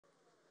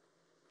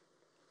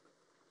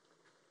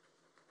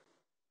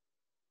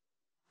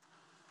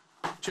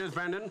Cheers,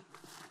 Brandon.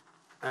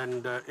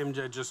 And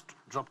MJ just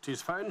dropped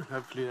his phone.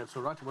 Hopefully that's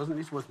all right. At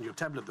least it wasn't your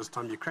tablet this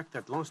time. You cracked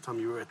that last time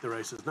you were at the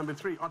races. Number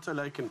 3, Otto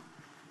Laken.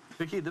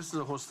 Vicky, this is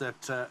a horse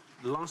that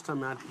last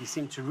time out, he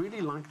seemed to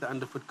really like the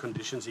underfoot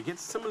conditions. He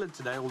gets similar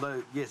today,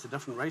 although, yes, a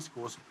different race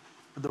course.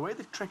 But the way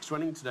the track's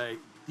running today,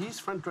 these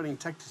front-running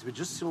tactics, we're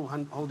just still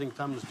holding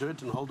thumbs, do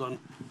it and hold on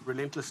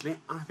relentlessly.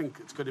 I think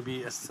it's going to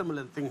be a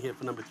similar thing here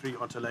for number 3,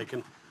 Otto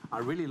Laken. I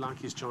really like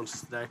his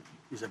chances today.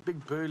 He's a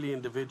big, burly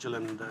individual,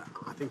 and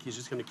I think he's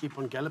just going to keep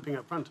on galloping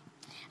up front.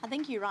 I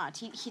think you're right.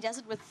 He does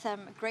it with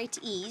great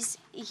ease.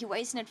 He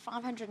weighs in at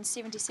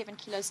 577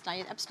 kilos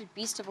today, an absolute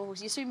beast of a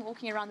horse. You saw him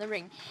walking around the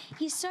ring.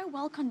 He's so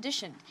well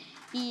conditioned.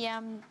 He,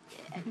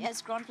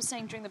 as Grant was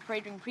saying during the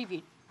parade ring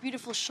preview,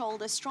 beautiful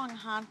shoulder, strong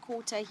hind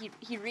quarter.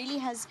 He really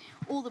has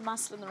all the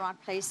muscle in the right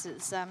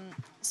places.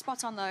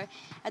 Spot on though.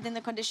 And then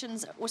the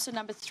conditions, also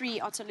number 3,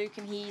 Otto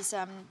Laken, he's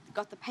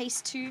got the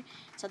pace too.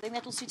 So I think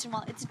that will suit him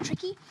well. It's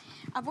tricky.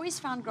 I've always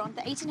found, Grant,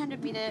 the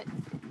 1800 meter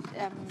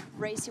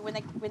race here,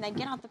 when they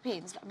get out the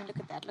pens, I mean, look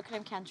at that. Look at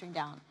him cantering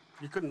down.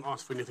 You couldn't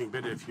ask for anything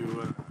better if you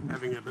were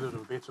having a bit of a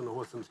bet on the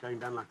horse and it's going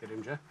down like that,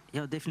 MJ.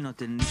 Yeah, definitely not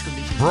in this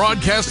condition.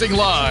 Broadcasting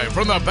live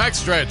from the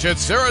backstretch at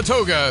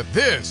Saratoga,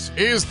 this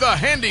is the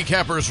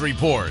Handicappers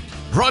Report.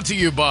 Brought to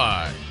you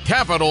by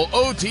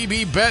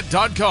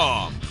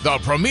CapitalOTBBet.com, the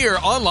premier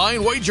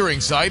online wagering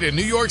site in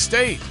New York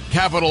State.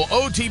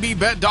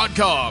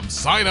 CapitalOTBBet.com.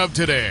 Sign up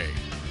today.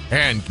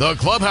 And the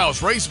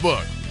Clubhouse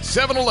Racebook,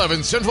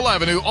 711 Central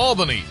Avenue,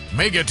 Albany.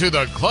 Make it to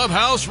the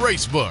Clubhouse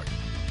Racebook.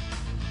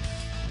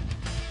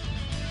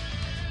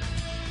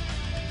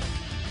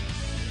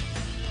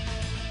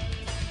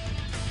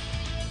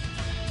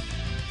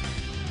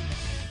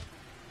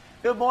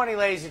 Good morning,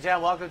 ladies and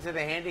gentlemen. Welcome to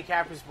the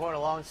Handicappers Report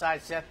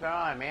alongside Seth Merrow.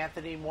 I'm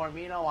Anthony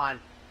Mormino on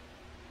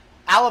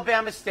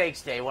Alabama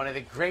Stakes Day, one of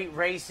the great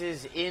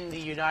races in the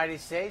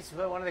United States,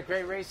 but one of the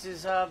great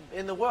races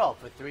in the world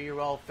for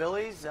 3-year-old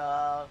fillies.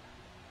 On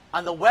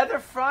the weather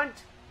front,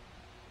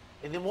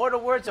 in the immortal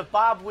words of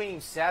Bob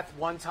Weems, Seth,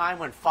 one time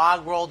when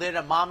fog rolled in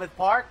at Monmouth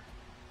Park,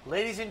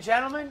 ladies and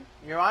gentlemen,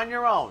 you're on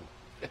your own.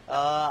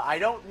 I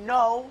don't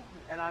know,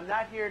 and I'm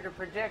not here to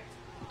predict.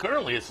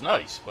 Currently, it's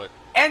nice, but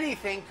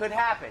anything could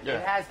happen. Yeah.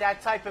 It has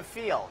that type of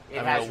feel.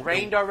 It has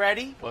rained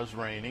already. It was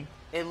raining.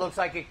 It looks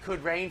like it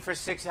could rain for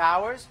 6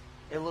 hours.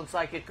 It looks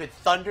like it could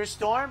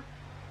thunderstorm.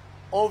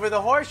 Over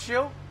the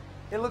horseshoe,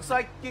 it looks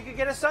like you could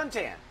get a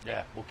suntan.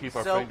 Yeah, we'll keep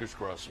our fingers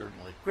crossed,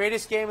 certainly.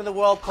 Greatest game in the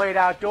world played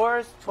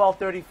outdoors,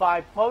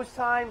 12:35 post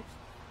time,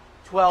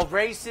 12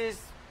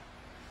 races.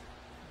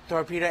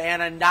 Torpedo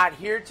Anna not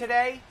here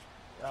today.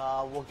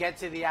 We'll get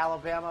to the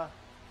Alabama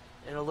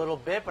in a little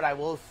bit, but I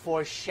will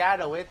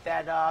foreshadow it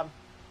that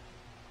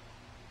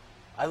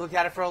I looked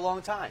at it for a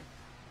long time.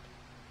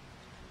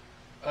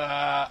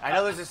 I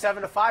know there's a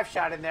 7-5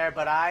 shot in there,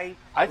 but I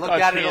looked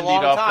at it a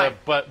long time.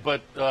 But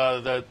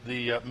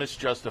the Miss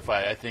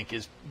Justify, I think,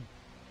 is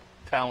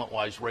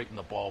talent-wise right in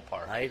the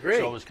ballpark. I agree.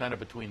 So it was kind of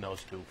between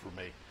those two for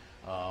me.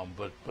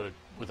 But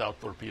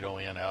without Torpedo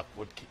and out,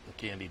 what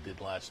Candy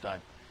did last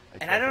time.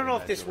 I don't know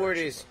if this word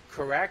is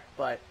correct,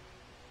 but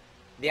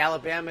the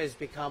Alabama has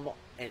become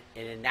an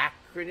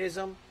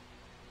anachronism.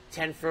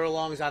 10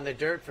 furlongs on the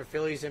dirt for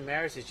fillies and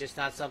mares is just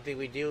not something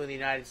we do in the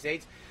United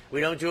States.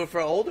 We don't do it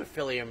for older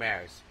filly or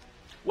mares.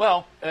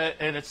 Well,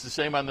 and it's the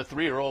same on the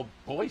 3-year-old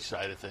boy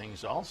side of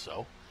things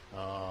also.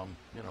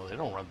 They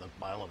don't run the 1.25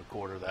 miles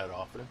that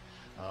often.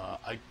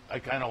 I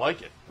kind of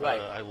like it.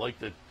 Right. I like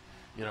that,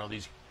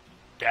 these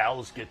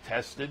gals get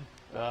tested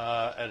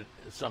at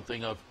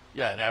something of,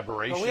 an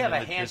aberration. But we have a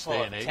this handful day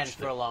of and age 10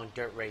 furlong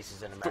dirt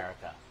races in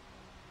America.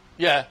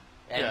 Yeah.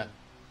 And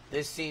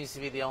this seems to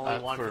be the only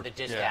one for the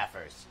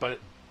distaffers. Yeah.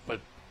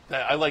 But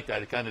I like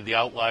that, kind of the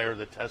outlier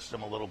that tests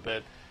them a little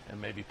bit and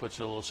maybe puts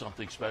a little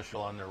something special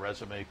on their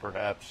resume,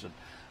 perhaps. And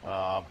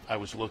I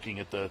was looking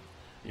at the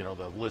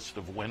list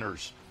of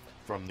winners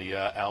from the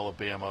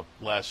Alabama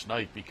last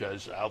night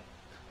because I'll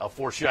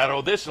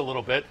foreshadow this a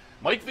little bit.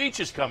 Mike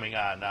Veach is coming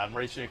on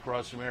Racing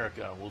Across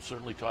America. We'll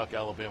certainly talk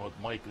Alabama with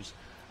Mike, who's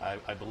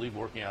I believe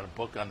working on a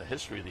book on the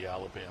history of the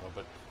Alabama.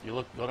 But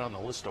you go down the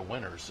list of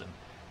winners and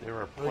there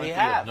are plenty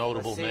of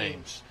notable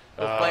names.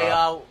 We'll play,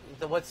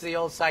 what's the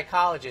old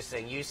psychologist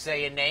thing? You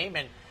say a name,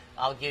 and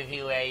I'll give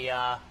you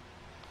a...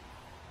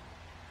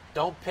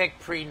 don't pick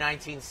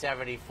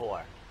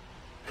pre-1974.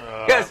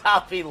 Because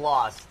I'll be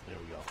lost. There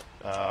we go.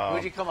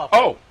 Who'd you come up with?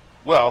 Oh,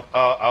 well,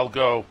 I'll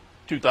go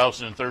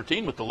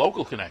 2013 with the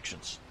local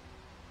connections.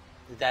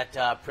 That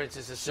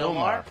Princess of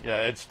Silmar? Yeah,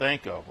 Ed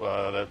Stanko,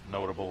 that's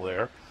notable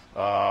there.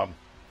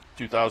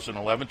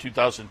 2011,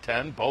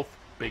 2010, both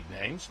big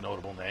names,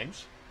 notable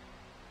names.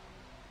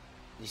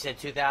 You said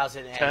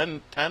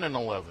 2010? 10 and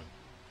 11.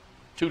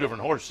 Two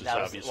different horses,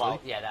 obviously.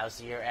 Well, yeah, that was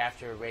the year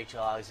after Rachel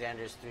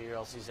Alexander's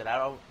 3-year-old season. I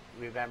don't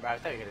remember. I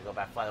thought you were going to go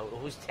back farther.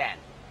 Who's 10?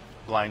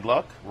 Blind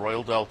Luck,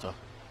 Royal Delta.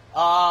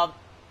 I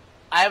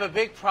have a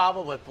big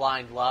problem with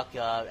Blind Luck,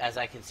 as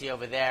I can see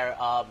over there.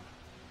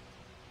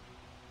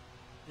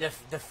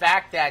 The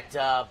fact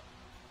that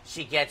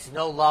she gets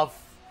no love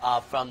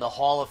from the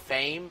Hall of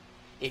Fame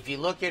if you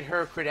look at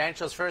her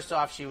credentials, first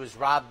off, she was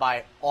robbed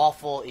by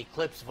awful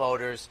Eclipse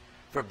voters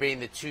for being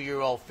the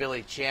 2-year-old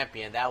filly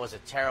champion. That was a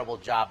terrible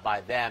job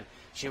by them.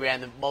 She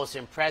ran the most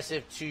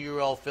impressive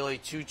 2-year-old filly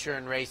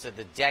two-turn race of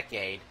the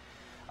decade.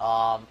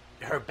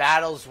 Her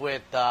battles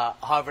with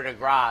Havre de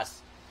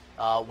Grace,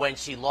 when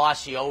she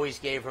lost, she always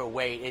gave her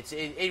weight.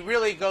 It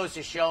really goes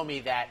to show me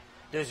that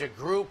there's a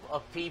group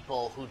of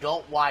people who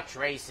don't watch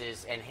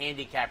races and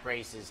handicap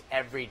races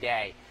every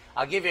day.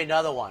 I'll give you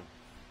another one.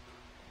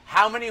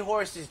 How many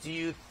horses do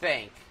you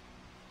think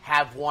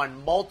have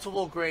won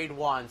multiple grade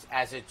 1s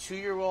as a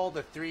 2-year-old,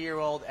 a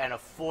 3-year-old, and a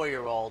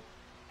 4-year-old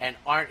and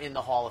aren't in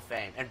the Hall of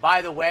Fame? And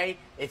by the way,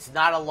 it's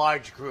not a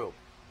large group.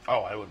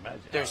 Oh, I would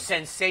imagine. They're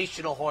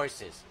sensational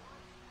horses.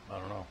 I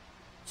don't know.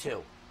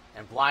 2.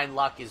 And Blind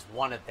Luck is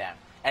one of them.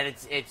 And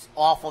it's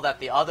awful that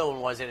the other one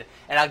wasn't.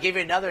 And I'll give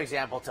you another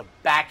example to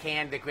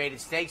backhand the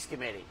Graded Stakes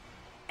Committee.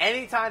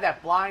 Anytime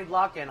that Blind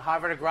Luck and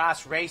Havre de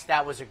Grace raced,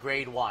 that was a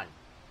grade 1.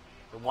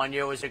 The 1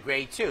 year was a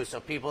grade 2. So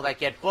people that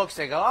get books,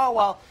 they go, oh,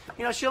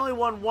 well, she only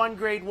won 1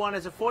 grade 1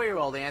 as a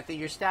 4-year-old, Anthony.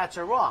 Your stats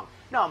are wrong.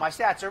 No, my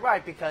stats are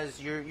right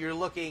because you're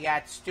looking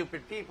at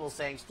stupid people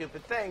saying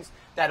stupid things,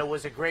 that it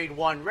was a grade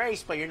 1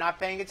 race, but you're not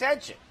paying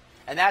attention.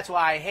 And that's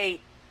why I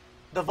hate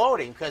the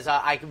voting, because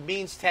I can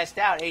means test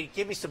out. Hey,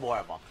 give me some more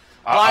of them.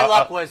 Blind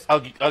Luck was...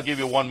 I'll give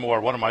you one more.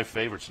 One of my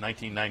favorites,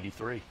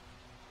 1993.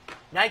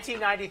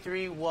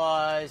 1993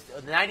 was...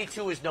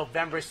 92 was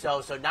November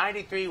So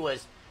 93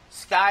 was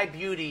Sky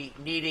Beauty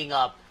needing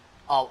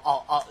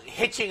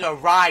hitching a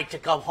ride to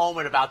come home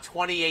in about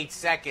 28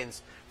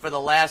 seconds for the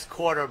last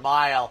quarter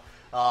mile.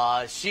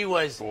 She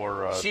was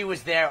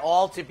there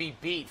all to be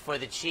beat for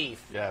the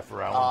Chief. Yeah,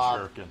 for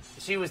Alan Jerkins.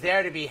 She was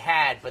there to be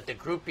had, but the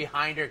group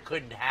behind her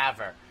couldn't have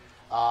her.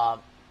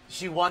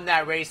 She won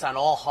that race on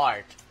all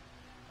heart.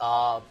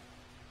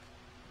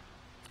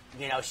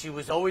 She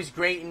was always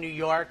great in New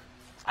York.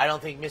 I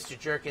don't think Mr.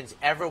 Jerkins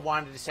ever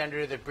wanted to send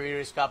her to the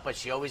Breeders' Cup, but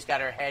she always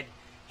got her head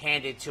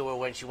handed to her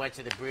when she went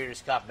to the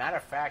Breeders' Cup. Matter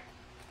of fact,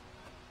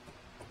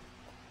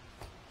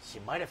 she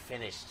might have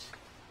finished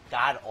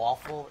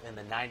god-awful in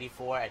the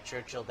 94 at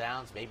Churchill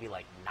Downs, maybe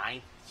like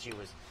 9th.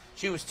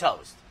 She was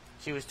toast.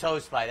 She was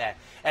toast by that.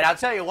 And I'll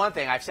tell you one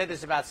thing. I've said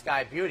this about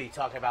Sky Beauty,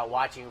 talking about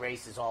watching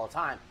races all the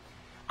time.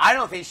 I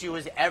don't think she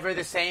was ever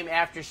the same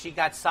after she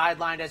got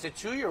sidelined as a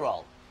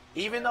 2-year-old.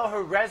 Even though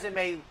her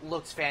resume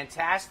looks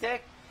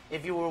fantastic,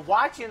 if you were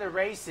watching the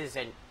races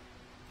and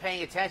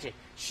paying attention,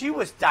 she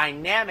was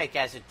dynamic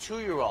as a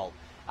 2-year-old.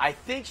 I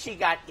think she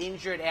got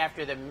injured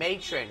after the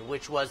Matron,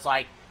 which was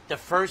like the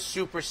first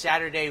Super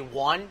Saturday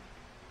 1.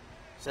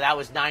 So that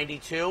was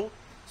 92.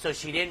 So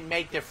she didn't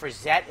make the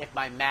Frisette, if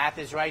my math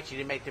is right. She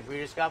didn't make the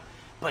Breeders' Cup.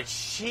 But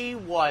she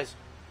was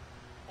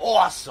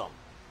awesome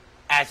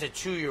as a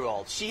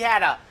 2-year-old. She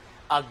had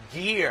a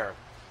gear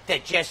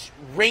that just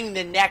wringed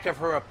the neck of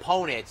her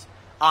opponents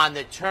on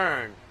the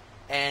turn.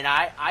 And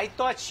I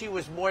thought she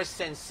was more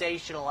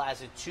sensational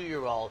as a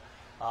 2-year-old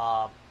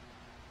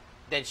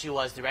than she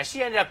was the rest.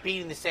 She ended up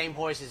beating the same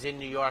horses in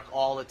New York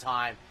all the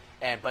time.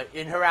 But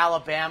in her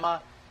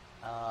Alabama,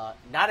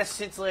 not a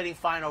scintillating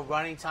final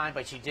running time,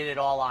 but she did it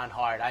all on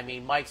hard. I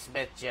mean, Mike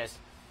Smith just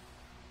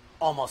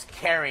almost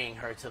carrying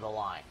her to the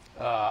line.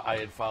 I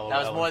had followed.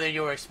 That was more than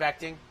you were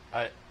expecting?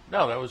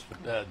 No, that was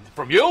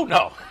from you?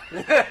 No.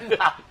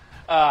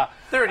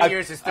 30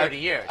 years is 30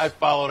 years. I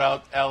followed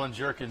out Alan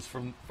Jerkins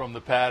from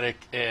the paddock,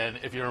 and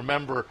if you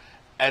remember,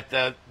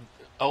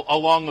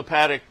 along the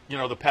paddock,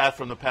 the path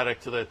from the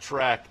paddock to the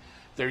track,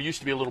 there used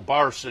to be a little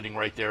bar sitting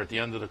right there at the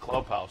end of the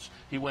clubhouse.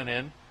 He went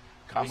in,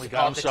 calmly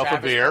got himself a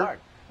beer,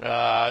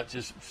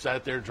 just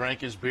sat there,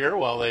 drank his beer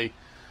while they,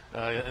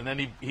 and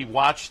then he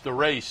watched the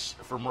race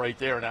from right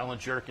there. And Alan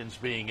Jerkins,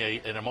 being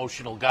an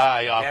emotional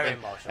guy, very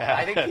emotional.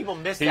 I think people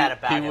miss that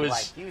about him.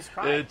 He was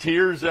crying.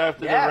 Tears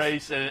after the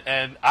race,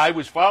 and I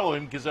was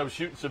following him because I was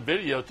shooting some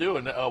video too,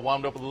 and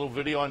wound up with a little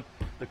video on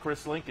the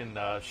Chris Lincoln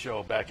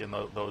show back in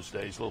those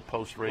days, a little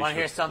post-race. Want to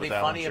hear something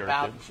funny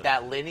about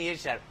that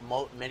lineage that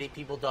many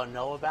people don't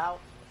know about?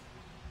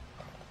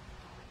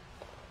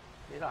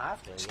 You don't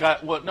have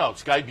to.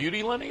 Sky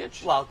Beauty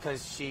lineage? Well,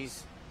 because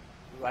she's,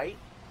 right?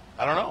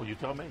 I don't know. You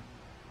tell me.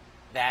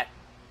 That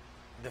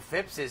the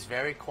Phippses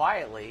very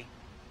quietly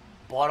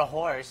bought a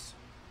horse,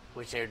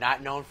 which they're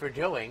not known for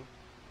doing,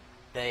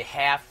 the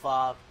half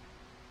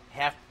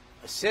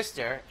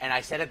sister, and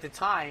I said at the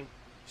time,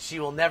 she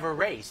will never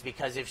race,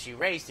 because if she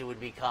raced, it would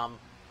become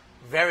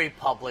very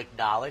public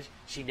knowledge.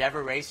 She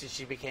never raced, and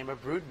she became a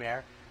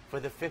broodmare for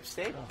the Phipps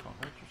stable. Oh,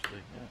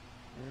 interesting. Yeah.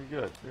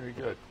 Very good. Very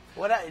good.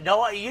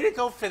 You didn't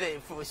go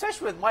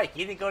especially with Mike,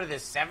 you didn't go to the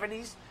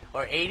 70s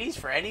or 80s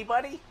for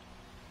anybody?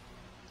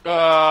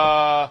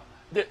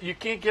 You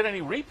can't get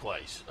any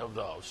replays of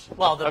those.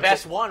 Well, the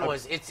best one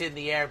was It's in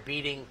the Air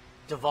beating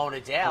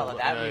Devona Dale,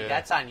 and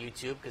that's on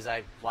YouTube because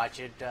I watch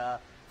it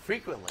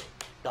frequently.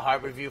 The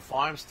Harborview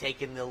Farms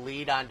taking the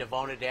lead on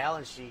Devona Dale,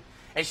 and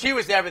she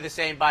was never the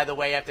same, by the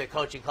way, after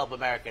coaching Club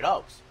American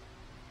Oaks.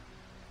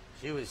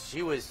 She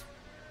was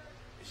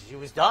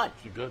done.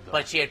 She's good, though.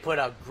 But she had put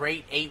a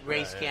great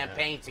 8-race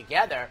campaign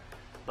together,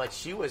 but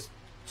she was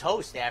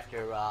toast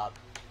after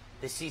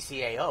the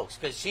CCA Oaks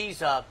because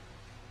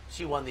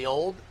she won the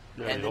old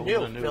and the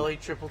new Philly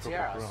Triple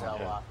Tiara.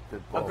 So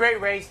a great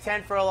race,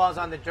 10 furlongs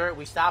on the dirt.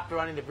 We stopped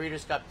running the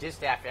Breeders' Cup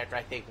Distaff after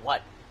I think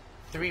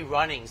 3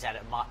 runnings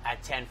at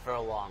 10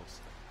 furlongs.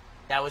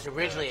 That was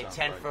originally a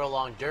 10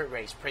 furlong dirt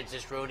race.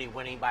 Princess Rudy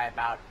winning by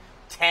about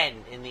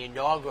 10 in the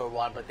inaugural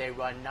one, but they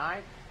run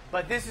 9.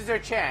 But this is their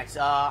chance.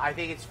 I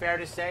think it's fair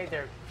to say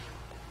they're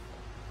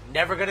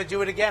never going to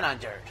do it again on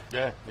dirt.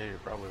 Yeah, you're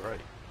probably right.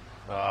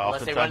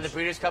 Unless they run the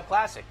Breeders' Cup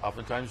Classic.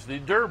 Oftentimes the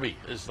Derby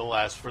is the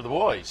last for the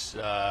boys.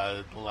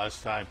 The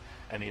last time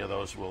any of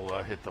those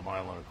will hit the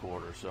 1.25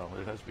 miles. So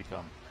it has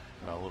become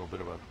a little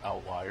bit of an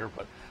outlier.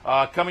 But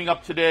coming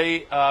up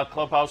today,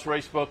 Clubhouse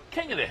Racebook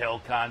King of the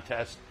Hill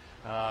contest.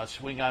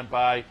 Swing on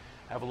by,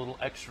 have a little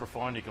extra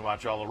fun. You can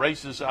watch all the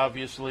races,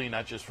 obviously,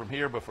 not just from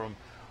here, but from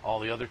all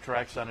the other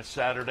tracks on a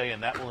Saturday,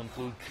 and that will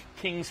include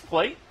King's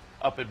Plate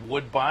up at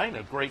Woodbine,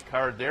 a great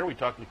card there. We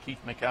talked with Keith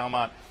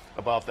McAlmont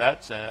about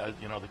that. The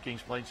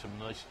King's Plate, some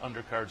nice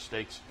undercard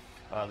stakes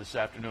this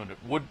afternoon at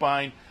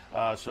Woodbine.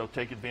 So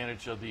take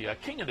advantage of the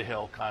King of the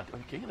Hill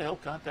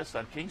contest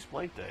on King's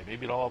Plate Day.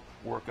 Maybe it'll all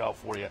work out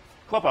for you.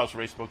 Clubhouse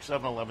Racebook,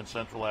 711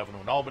 Central Avenue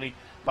in Albany.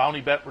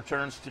 Bounty Bet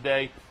returns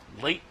today.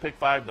 Late pick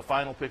 5, the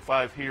final pick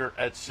 5 here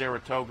at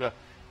Saratoga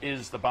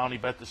is the Bounty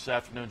Bet this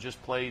afternoon.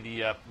 Just play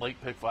the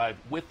late pick 5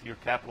 with your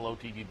Capital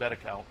OTB Bet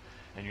account,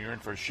 and you're in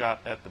for a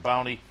shot at the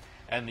Bounty.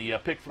 And the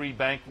pick 3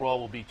 bankroll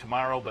will be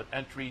tomorrow, but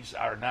entries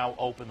are now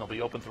open. They'll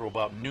be open through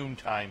about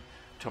noontime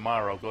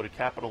tomorrow. Go to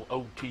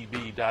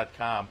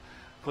capitalotb.com.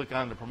 Click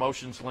on the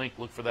promotions link,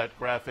 look for that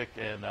graphic,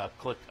 and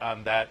click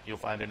on that. You'll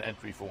find an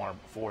entry form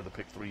for the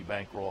pick 3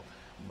 bankroll.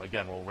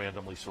 Again, we'll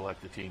randomly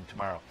select the team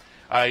tomorrow.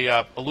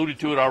 I alluded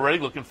to it already.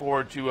 Looking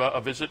forward to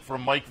a visit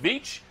from Mike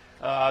Veach.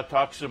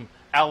 Talk some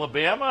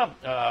Alabama.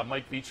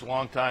 Mike Veach, a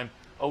longtime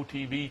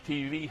OTB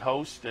TV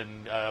host,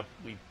 and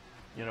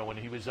when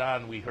he was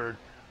on, we heard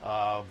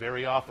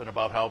very often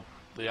about how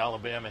the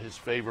Alabama, his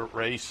favorite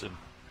race, and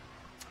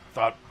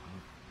thought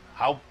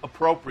how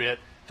appropriate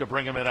to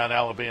bring him in on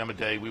Alabama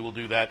Day. We will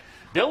do that.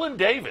 Dylan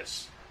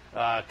Davis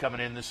coming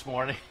in this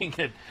morning.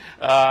 And,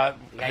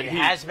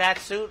 hazmat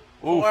suit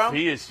for him?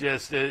 He is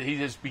just, he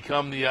has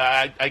become the,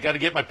 I got to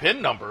get my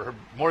PIN number.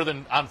 More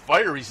than on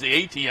fire, he's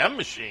the ATM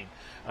machine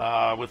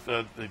with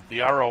the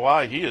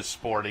ROI he is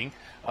sporting.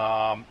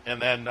 And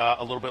then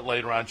a little bit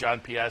later on, John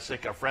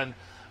Piasek, a friend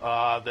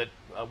that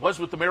was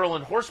with the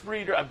Maryland Horse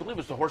Breeder, I believe it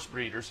was the Horse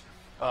Breeders,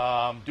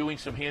 doing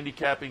some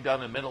handicapping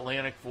down in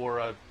Mid-Atlantic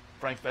for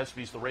Frank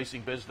Vespe's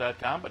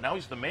TheRacingBiz.com, but now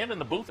he's the man in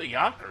the booth at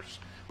Yonkers.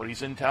 But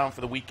he's in town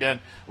for the weekend.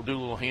 We'll do a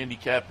little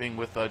handicapping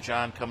with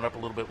John coming up a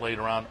little bit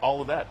later on.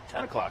 All of that,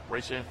 10 o'clock,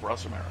 Race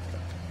Across America.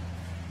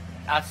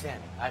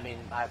 Outstanding. I mean,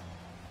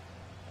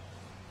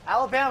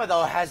 Alabama,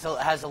 though, has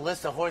a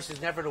list of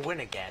horses never to win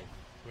again.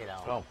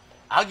 Oh.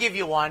 I'll give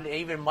you one.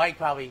 Even Mike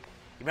probably. You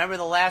remember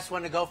the last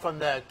one to go from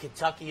the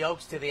Kentucky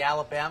Oaks to the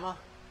Alabama?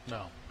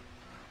 No.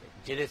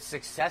 Did it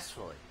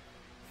successfully.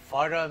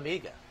 Farda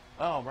Amiga.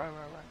 Oh, right.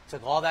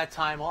 Took all that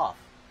time off.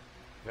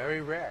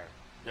 Very rare.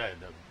 Yeah,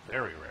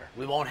 very rare.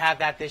 We won't have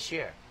that this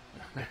year.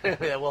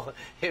 It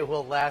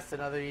will last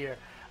another year.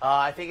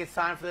 I think it's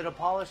time for the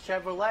DePaula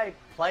Chevrolet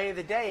play of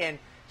the day. And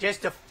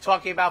just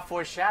talking about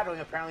foreshadowing,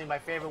 apparently my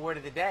favorite word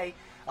of the day,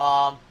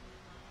 we're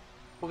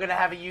going to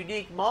have a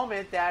unique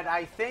moment that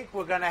I think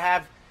we're going to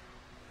have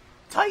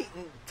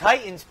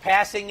Titans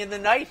passing in the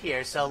night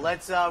here. So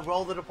let's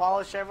roll the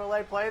DePaula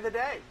Chevrolet play of the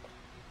day.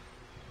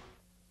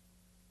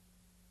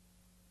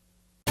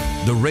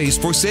 The race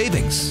for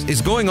savings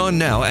is going on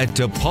now at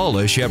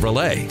DePaula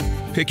Chevrolet.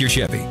 Pick your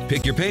Chevy,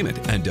 pick your payment,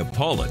 and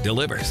DePaula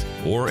delivers.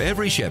 Or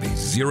every Chevy,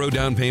 0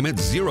 down payment,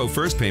 0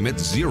 first payment,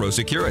 0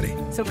 security.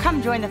 So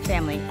come join the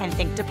family and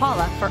thank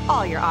DePaula for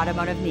all your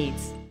automotive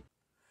needs.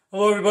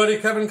 Hello everybody,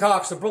 Kevin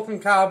Cox, the Brooklyn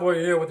Cowboy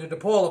here with your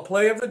DePaula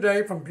play of the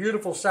day from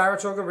beautiful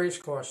Saratoga Race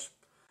Course.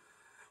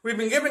 We've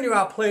been giving you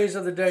our plays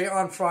of the day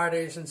on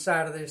Fridays and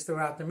Saturdays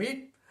throughout the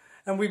meet,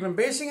 and we've been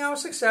basing our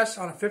success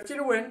on a 50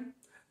 to win,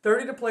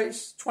 30 to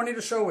place, 20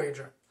 to show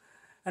wager.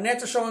 And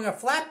after showing a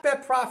flat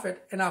bet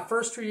profit in our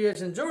first 2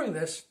 years in doing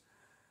this,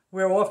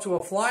 we're off to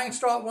a flying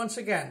start once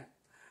again,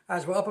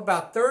 as we're up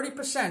about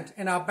 30%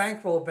 in our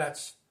bankroll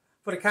bets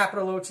for the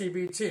Capital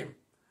OTB team,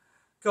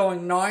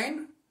 going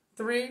 9,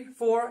 3,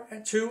 4,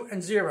 2,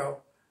 and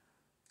 0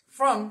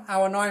 from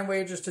our 9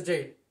 wagers to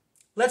date.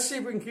 Let's see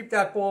if we can keep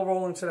that ball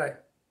rolling today.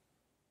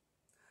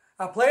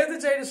 Our play of the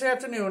day this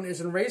afternoon is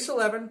in race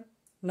 11,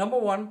 number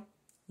 1,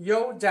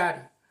 Yo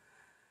Daddy.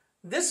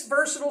 This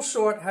versatile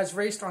sort has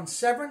raced on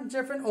 7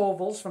 different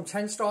ovals from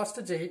 10 starts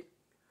to date,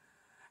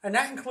 and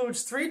that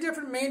includes 3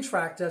 different main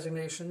track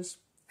designations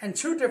and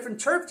 2 different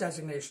turf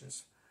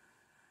designations.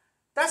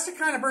 That's the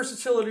kind of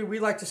versatility we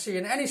like to see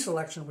in any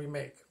selection we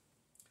make.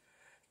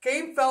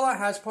 Game Fella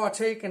has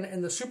partaken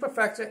in the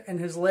Superfecta in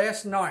his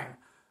last 9,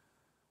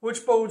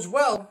 which bodes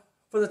well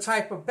for the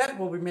type of bet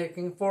we'll be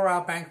making for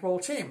our bankroll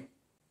team.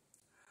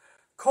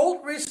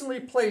 Colt recently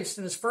placed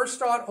in his first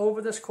start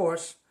over this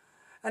course,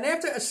 and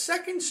after a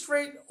second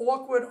straight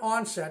awkward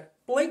onset,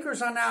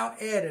 blinkers are now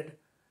added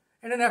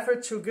in an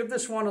effort to give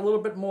this one a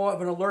little bit more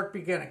of an alert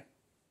beginning.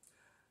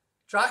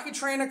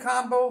 Jockey-trainer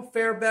combo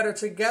fare better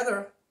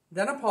together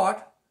than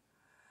apart,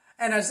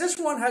 and as this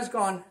one has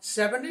gone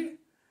 70,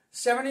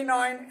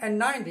 79, and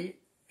 90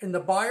 in the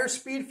Beyer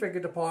speed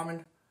figure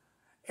department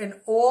in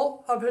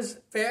all of his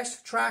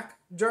fast track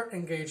dirt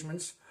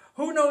engagements,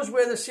 who knows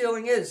where the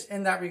ceiling is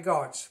in that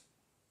regards.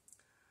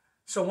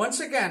 So once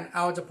again,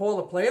 our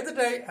DePaula play of the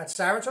day at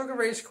Saratoga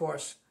Race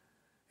Course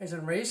is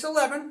in race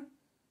 11,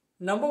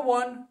 number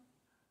 1,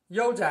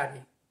 Yo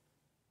Daddy.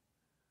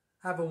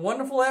 Have a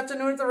wonderful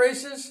afternoon at the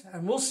races,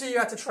 and we'll see you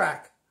at the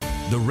track.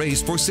 The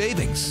race for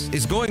savings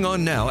is going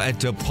on now at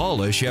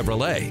DePaula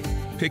Chevrolet.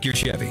 Pick your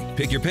Chevy,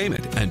 pick your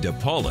payment, and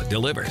DePaula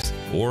delivers.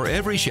 Or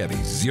every Chevy,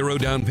 0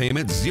 down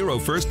payment, 0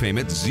 first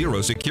payment,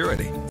 0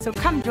 security. So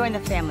come join the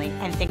family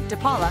and thank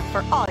DePaula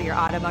for all your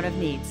automotive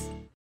needs.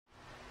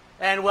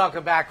 And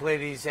welcome back,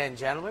 ladies and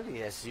gentlemen.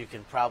 Yes, you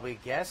can probably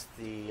guess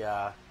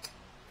the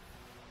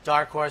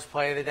dark horse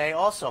play of the day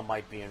also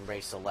might be in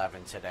race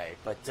 11 today.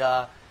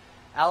 But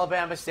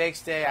Alabama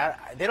Stakes Day,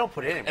 they don't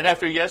put it in. And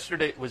after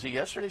yesterday, was it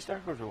yesterday's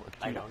dark horse?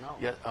 I don't know.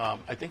 Yeah,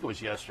 I think it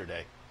was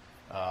yesterday,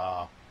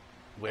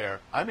 where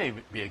I may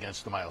be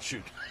against the mile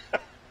shoot.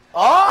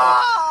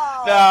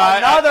 Oh, no,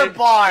 another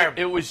barb.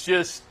 It was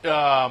just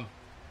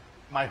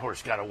my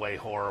horse got away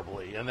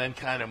horribly, and then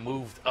kind of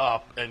moved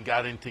up and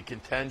got into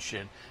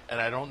contention. And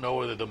I don't know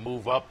whether the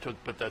move up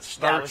took, but that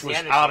starch was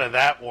out of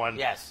that one.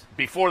 Yes.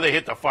 Before they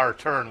hit the far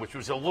turn, which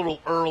was a little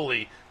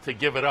early to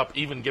give it up,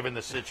 even given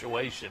the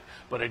situation,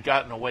 but had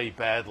gotten away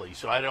badly.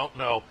 So I don't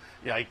know.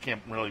 Yeah, I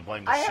can't really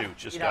blame the shoot.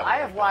 Just I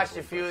have watched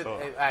a few.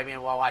 I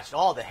watched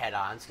all the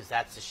head-ons because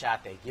that's the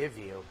shot they give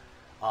you.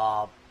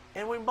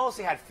 And we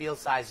mostly had field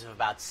sizes of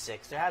about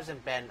 6. There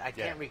hasn't been. I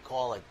can't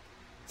recall a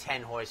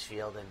 10-horse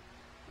field. And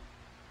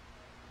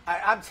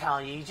I'm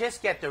telling you, you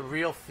just get the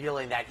real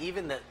feeling that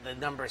even the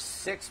number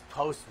 6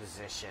 post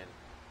position,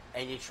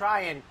 and you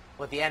try and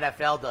what the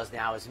NFL does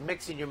now is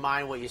mix in your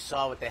mind what you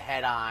saw with the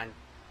head-on.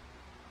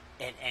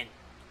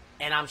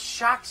 And I'm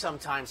shocked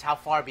sometimes how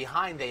far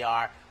behind they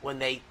are when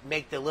they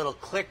make the little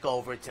click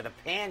over to the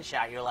pan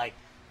shot. You're like,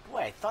 boy,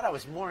 I thought I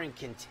was more in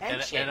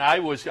contention. And I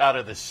was out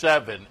of the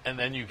 7, and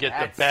then you get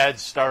the bad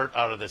start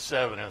out of the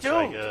 7. It's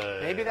like,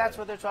 maybe that's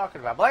what they're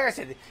talking about. But like I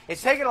said,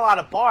 it's taken a lot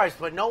of bars,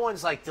 but no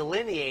one's like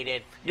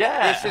delineated.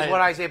 Yeah, this is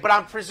what I say. But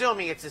I'm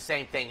presuming it's the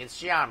same thing. It's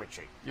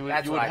geometry. You would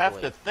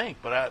have to think,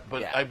 but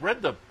I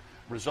read the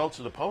results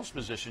of the post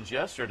positions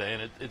yesterday,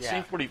 and it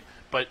seems pretty.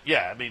 But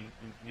yeah, I mean,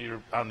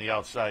 you're on the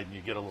outside and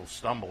you get a little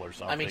stumble or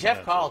something. I mean,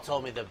 Jeff Carl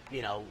told me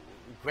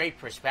great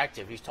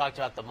perspective. He's talked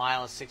about the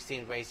mile and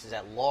 16 races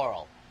at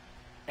Laurel,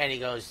 and he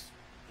goes,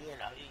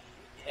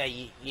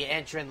 you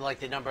enter in like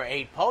the number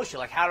 8 post.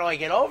 You're like, how do I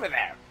get over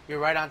there? You're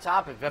right on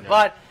top of it. Yeah.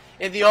 But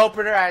in the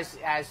opener, as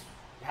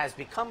has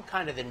become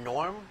kind of the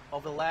norm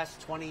over the last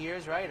 20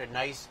 years, right? A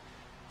nice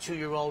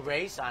 2-year-old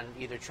race on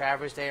either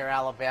Travers Day or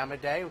Alabama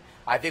Day.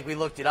 I think we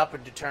looked it up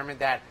and determined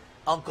that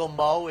Uncle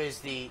Mo is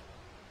the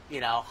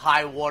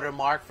high water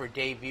mark for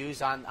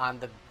debuts on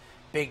the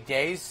big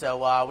days.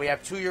 So we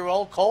have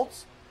 2-year-old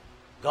colts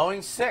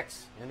going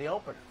 6 in the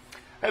opener.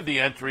 I had the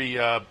entry,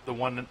 the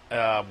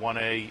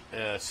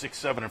 1A, 6,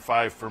 7, and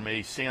 5 for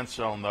me.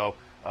 Sansone, though,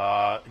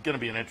 going to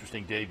be an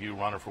interesting debut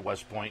runner for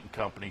West Point and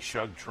Company.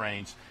 Shug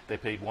Trains. They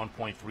paid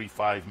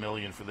 $1.35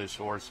 million for this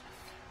horse.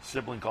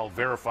 Sibling called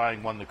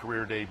Verifying won the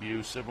career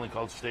debut. Sibling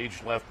called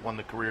Stage Left won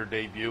the career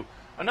debut.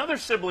 Another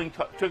sibling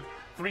took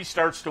 3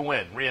 starts to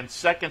win. Ran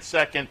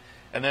second,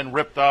 and then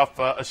ripped off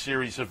a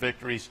series of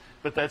victories.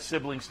 But that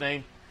sibling's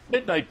name,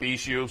 Midnight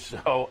Bijou.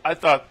 So I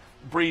thought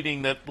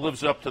breeding that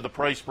lives up to the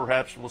price,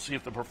 perhaps. We'll see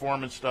if the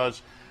performance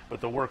does.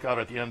 But the workout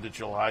at the end of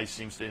July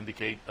seems to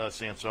indicate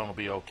Sansone will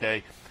be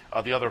okay.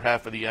 The other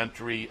half of the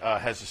entry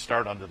has a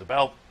start under the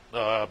belt.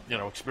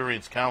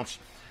 Experience counts.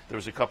 There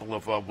was a couple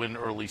of win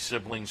early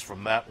siblings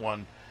from that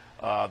one,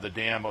 the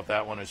dam of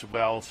that one as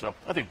well. So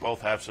I think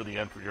both halves of the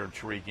entry are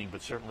intriguing,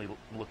 but certainly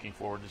looking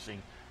forward to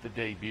seeing the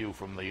debut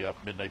from the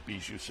Midnight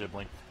Bijou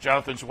sibling.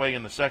 Jonathan's Way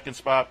in the second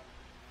spot.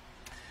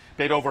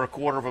 Paid over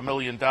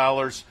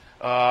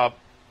 $250,000.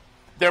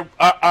 There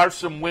are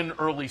some win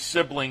early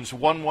siblings.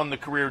 One won the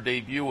career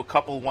debut. A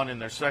couple won in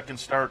their second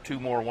start. 2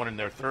 more won in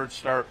their third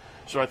start.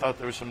 So I thought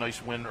there was some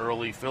nice win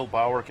early. Phil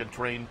Bauer can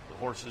train the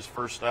horses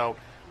first out.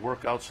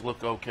 Workouts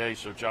look okay.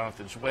 So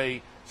Jonathan's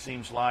Way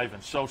seems live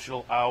in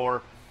Social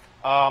Hour.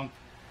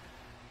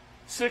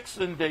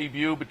 6th in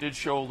debut, but did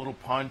show a little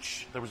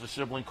punch. There was a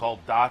sibling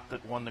called Dot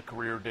that won the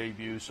career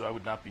debut, so I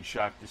would not be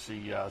shocked to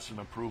see some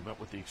improvement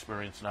with the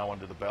experience now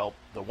under the belt.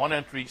 The one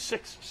entry,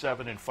 6,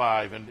 7, and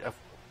 5, and a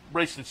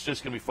race that's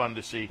just going to be fun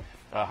to see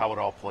how it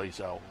all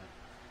plays out.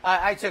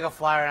 I took a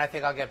flyer, and I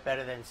think I'll get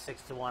better than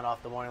 6-1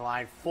 off the morning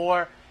line.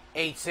 4,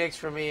 8, 6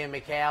 for me and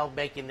Mikhail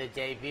making the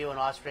debut, and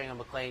offspring of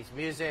McLean's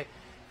Music,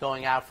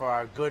 going out for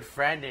our good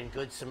friend and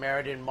good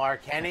Samaritan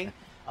Mark Henning.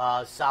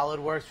 Solid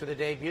works for the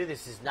debut.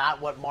 This is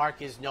not what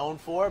Mark is known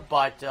for,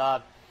 but,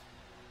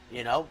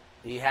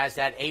 he has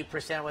that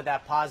 8% with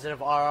that positive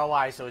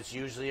ROI, so it's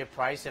usually a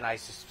price, and I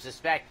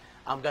suspect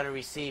I'm going to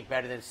receive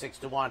better than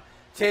 6-1.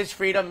 Tiz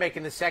Freedom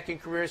making the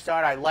second career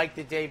start. I like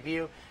the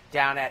debut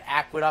down at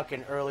Aqueduct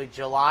in early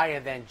July,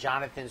 and then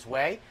Jonathan's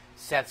Way,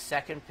 Seth's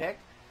second pick.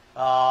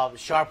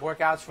 Sharp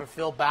workouts for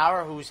Phil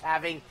Bauer, who's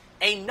having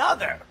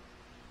another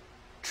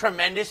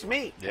tremendous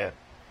meet. Yeah.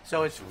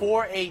 So it's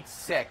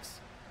 4-8-6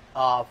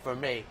 for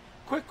me.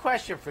 Quick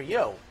question for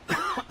you.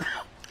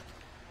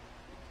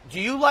 Do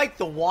you like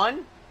the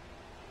 1?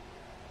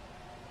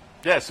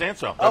 Yeah,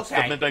 Sansom. That's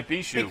the Midnight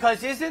Bijou.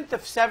 Because isn't the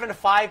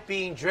 7-5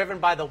 being driven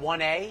by the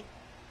 1A?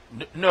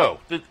 No.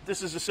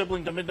 This is a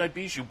sibling to Midnight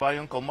Bijou by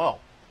Uncle Mo,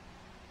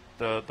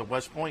 the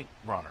West Point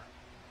runner.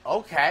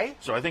 Okay.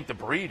 So I think the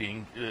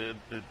breeding,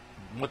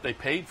 what they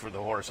paid for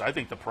the horse, I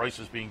think the price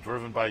is being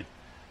driven by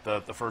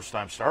the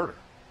first-time starter.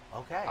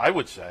 Okay. I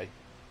would say.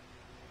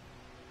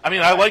 I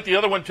mean, I like the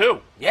other one,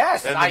 too.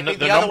 Yes, and I think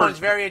the other one's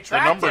very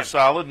attractive. The number's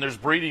solid, and there's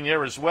breeding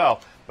there as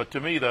well. But to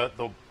me,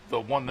 the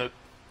one that,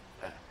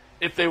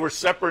 if they were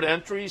separate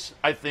entries,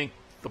 I think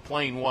the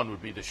plain one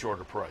would be the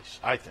shorter price,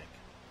 I think.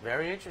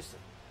 Very interesting.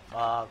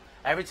 I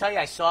ever tell you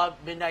I saw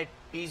Midnight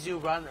Bijou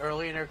run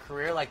early in her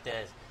career, like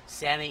the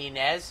Santa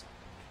Ynez?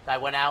 I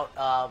went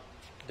out,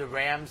 the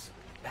Rams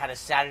had a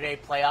Saturday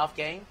playoff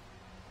game.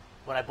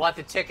 When I bought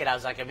the ticket, I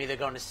was like, I'm either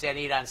going to Santa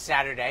Ynez on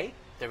Saturday,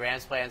 the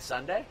Rams play on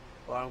Sunday,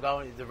 or I'm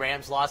going, the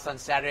Rams lost on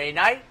Saturday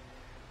night.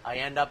 I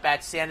end up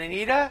at Santa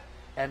Anita,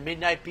 and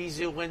Midnight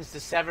Bijou wins the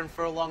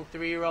 7-furlong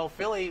 3-year-old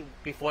filly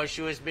before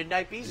she was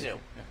Midnight Bijou.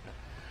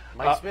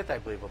 Mike Smith, I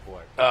believe,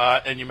 aboard.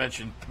 And you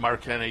mentioned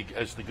Mark Hennig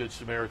as the Good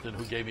Samaritan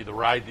who gave me the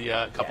ride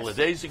a couple of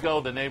days ago,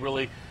 the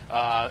neighborly.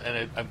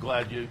 I'm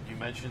glad you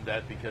mentioned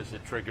that because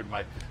it triggered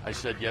I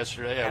said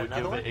yesterday I would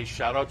give a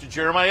shout-out to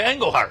Jeremiah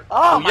Engelhardt.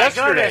 Oh, my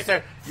goodness.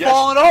 They're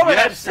falling over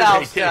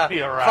themselves to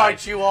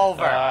cart you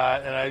over.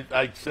 And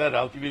I said,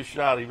 I'll give you a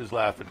shout. He was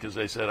laughing because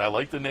I said, I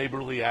like the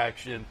neighborly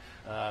action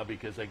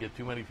because I get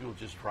too many people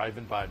just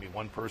driving by me,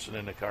 one person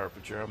in the car,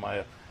 but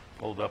Jeremiah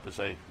pulled up as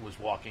I was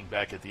walking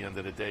back at the end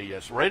of the day,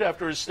 right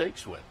after his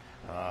stakes win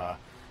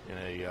in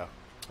a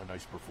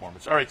nice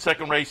performance. All right,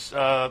 second race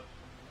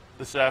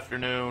this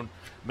afternoon,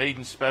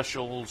 maiden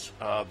specials.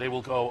 They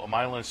will go 1.16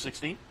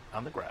 miles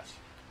on the grass.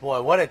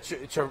 Boy, what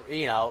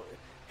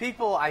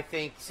people, I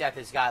think, Seth,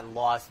 has gotten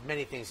lost.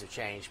 Many things have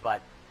changed,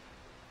 but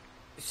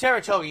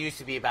Saratoga used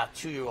to be about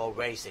 2-year-old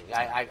racing.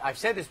 I've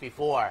said this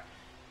before.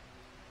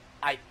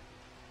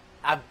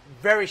 I'm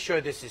very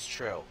sure this is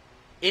true.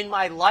 In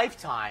my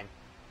lifetime,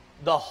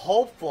 the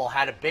Hopeful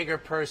had a bigger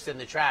purse than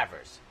the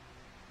Travers.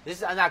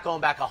 I'm not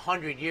going back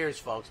 100 years,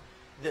 folks.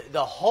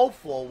 The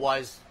Hopeful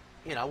was,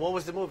 what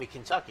was the movie?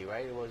 Kentucky,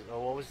 right?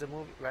 What was the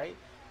movie, right?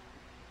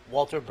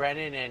 Walter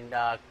Brennan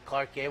and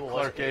Clark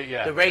Gable.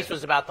 Yeah. The race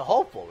was about the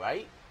Hopeful,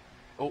 right?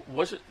 Oh,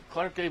 was it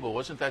Clark Gable?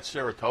 Wasn't that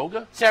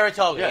Saratoga?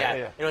 Saratoga,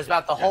 yeah. It was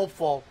about the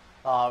Hopeful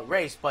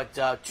race, but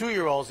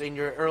 2-year-olds in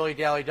your early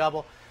daily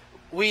double.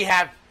 We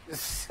have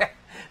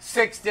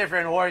 6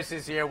 different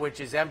horses here, which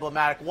is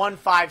emblematic.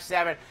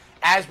 157.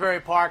 Asbury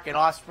Park, an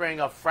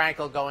offspring of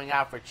Frankel going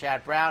out for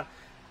Chad Brown.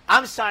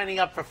 I'm signing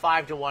up for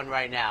 5-1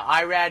 right now.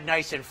 Irad,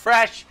 nice and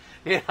fresh,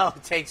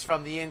 takes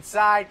from the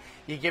inside.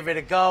 You give it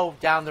a go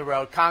down the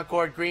road.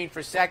 Concord Green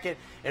for second,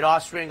 an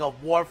offspring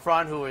of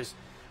Warfront, who is,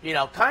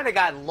 kind of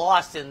got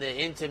lost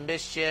into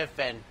Mischief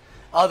and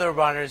other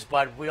runners,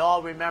 but we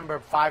all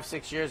remember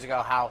 5-6 years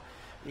ago how,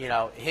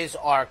 his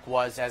arc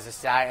was as a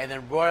side. And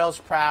then Royals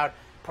Pride,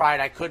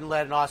 I couldn't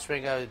let an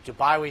offspring of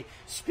Dubai.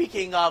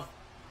 Speaking of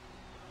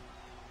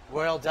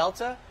Royal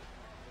Delta,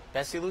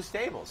 Bessie Lou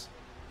Stables.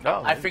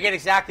 No, I forget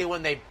exactly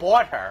when they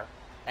bought her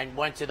and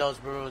went to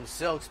those maroon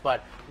silks,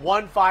 but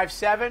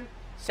 157,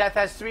 Seth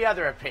has 3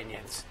 other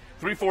opinions.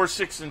 3, 4,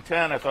 6, and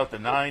 10. I thought the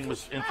 9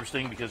 was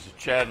interesting because of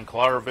Chad and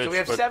Klarovich. So we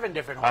have 7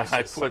 different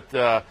horses. I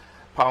put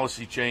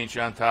Policy Change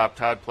on top,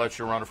 Todd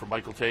Pletcher, runner for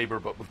Michael Tabor,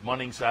 but with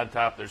Munnings on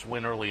top, there's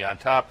Win Early on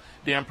top.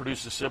 Dan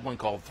produced a sibling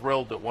called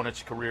Thrilled that won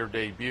its career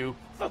debut.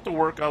 Thought the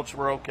workouts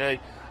were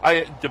okay.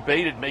 I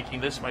debated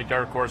making this my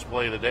dark horse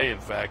play of the day, in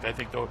fact. I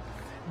think,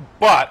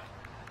 but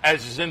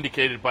as is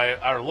indicated by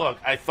our look,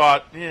 I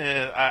thought,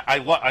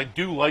 I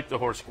do like the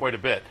horse quite a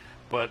bit,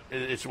 but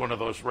it's one of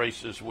those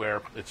races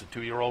where it's a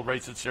 2-year-old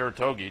race at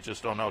Saratoga. You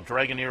just don't know.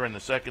 Dragoneer in the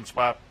second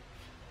spot.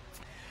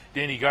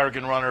 Danny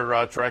Gargan runner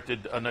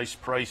attracted a nice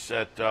price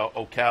at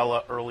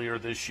Ocala earlier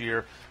this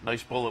year.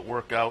 Nice bullet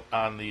workout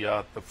on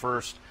the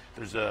first.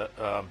 There's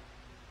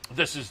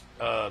this is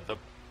the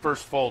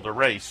first foal to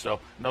race, so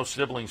no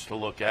siblings to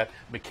look at.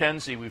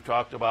 Mackenzie, we've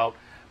talked about,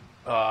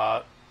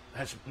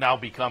 has now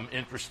become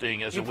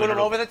interesting as a winner. You put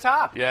him over the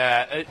top.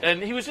 Yeah,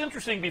 and he was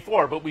interesting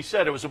before, but we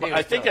said it was about,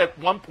 I think at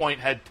one point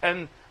had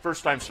 10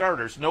 first-time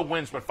starters, no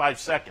wins but 5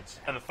 seconds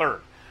and a third.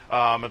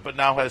 But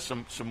now has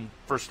some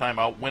first-time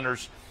out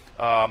winners.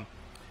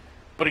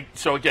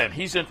 So again,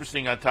 he's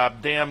interesting on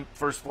top. Dam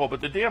first foal,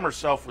 but the Dam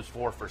herself was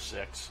 4 for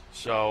 6.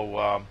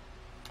 So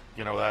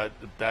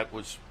that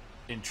was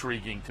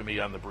intriguing to me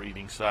on the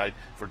breeding side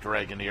for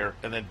Dragoneer.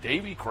 And then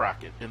Davy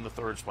Crockett in the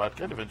third spot,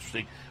 kind of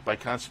interesting, by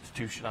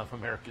Constitution of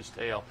America's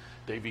Tail.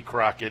 Davy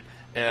Crockett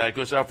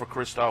goes out for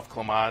Christophe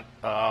Clement.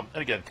 And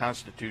again,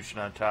 Constitution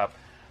on top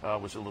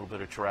was a little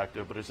bit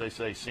attractive. But as I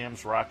say,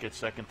 Sam's Rocket,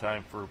 second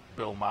time for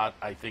Bill Mott.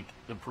 I think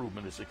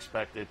improvement is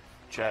expected.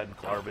 Chad and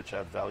Klarvich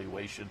have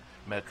valuation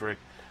metric.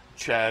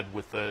 Chad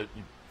with the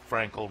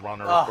Frankel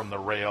runner from the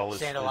rail.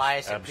 St.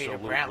 Elias and Peter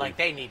Brandt, like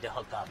they need to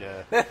hook up.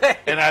 Yeah.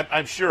 And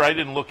I'm sure I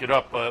didn't look it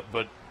up,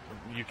 but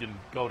you can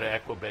go to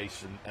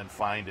Equibase and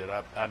find it.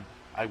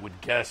 I would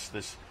guess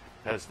this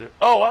has the.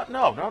 Oh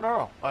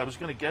no! I was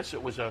going to guess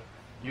it was a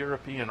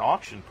European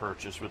auction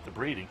purchase with the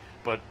breeding,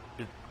 but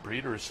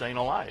breeder is St.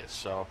 Elias.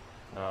 So,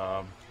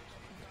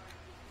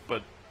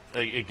 but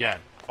again,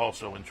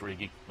 also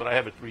intriguing. But I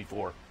have it 3,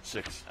 4,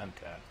 6, and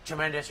 10.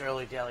 Tremendous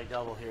early daily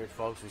double here,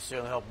 folks. We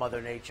certainly hope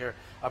Mother Nature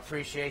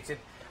appreciates it.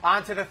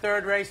 On to the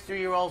third race,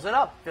 3-year-olds and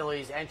up.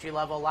 Phillies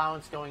entry-level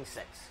allowance going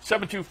 6.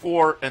 7, 2,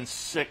 4, and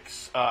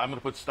 6. I'm going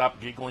to put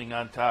Stop Giggling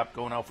on top,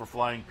 going out for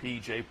Flying P.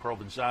 Jay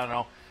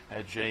Provenzano.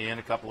 Had Jay in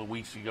a couple of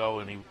weeks ago,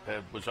 and he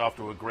was off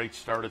to a great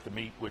start at the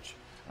meet, which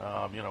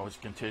has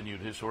continued.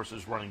 His horse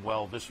is running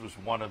well. This was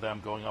one of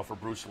them, going out for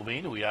Bruce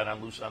Levine, who he had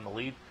on Loose on the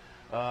Lead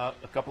a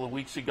couple of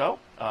weeks ago.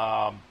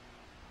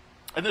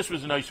 And this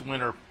was a nice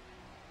winner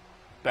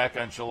back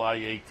on July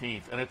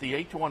 18th. And at the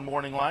 8-1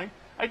 morning line,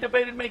 I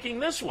debated making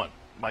this one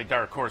my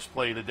dark horse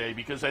play today,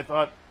 because I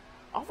thought,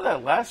 for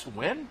that last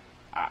win,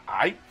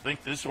 I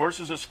think this horse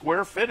is a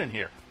square fit in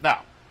here.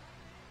 Now,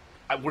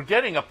 we're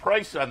getting a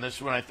price on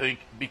this one, I think,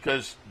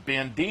 because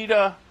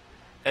Bandita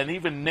and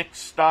even Nick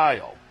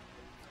Style.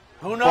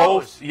 Who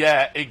knows? Both,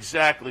 yeah,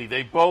 exactly.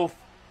 They both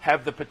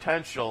have the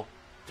potential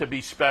to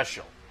be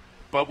special.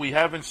 But we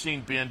haven't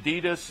seen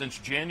Bandita since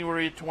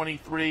January of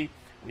 23.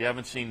 We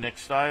haven't seen Nick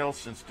Style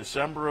since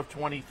December of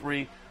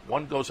 23.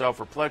 One goes out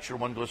for Pletcher,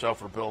 one goes out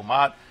for Bill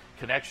Mott.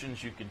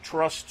 Connections you can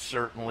trust,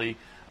 certainly.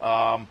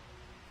 And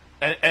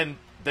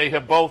they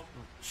have both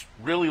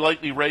really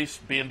lightly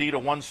raced.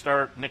 Bandita 1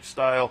 start, Nick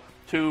Style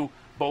 2.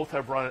 Both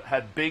have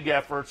had big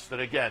efforts that,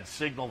 again,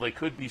 signal they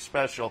could be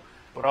special.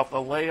 But off the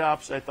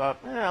layoffs, I thought,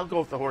 I'll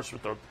go with the horse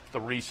with the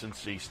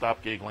recency.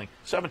 Stop Giggling.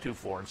 7, 2,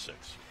 4, and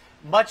 6.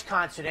 Much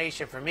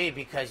consternation for me,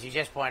 because you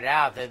just pointed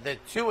out that the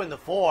 2 and the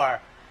 4,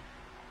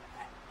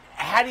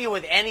 how do you,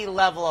 with any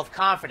level of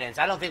confidence,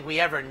 I don't think we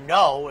ever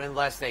know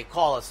unless they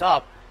call us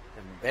up.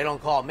 They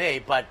don't call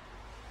me, but,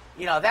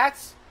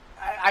 that's,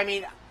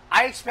 I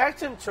expect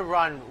him to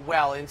run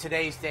well in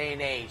today's day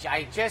and age.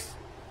 I just,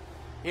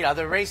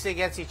 they're racing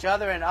against each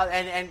other,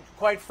 and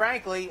quite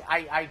frankly,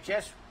 I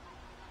just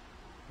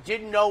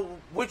didn't know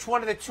which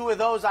one of the 2 of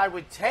those I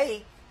would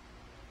take,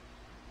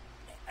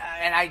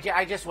 and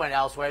I just went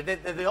elsewhere.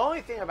 The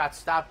only thing about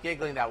Stop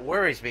Giggling that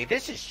worries me,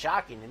 this is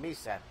shocking to me,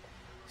 Seth,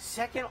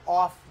 second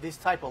off this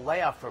type of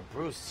layoff for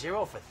Bruce,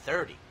 0 for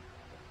 30.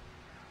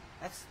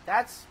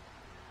 That's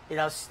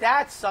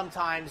stats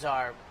sometimes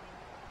are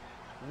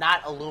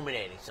not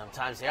illuminating.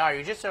 Sometimes they are.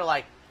 You're just sort of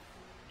like,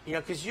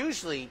 because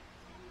usually,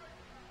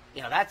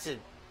 that's an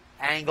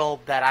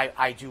angle that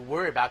I do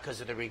worry about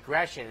because of the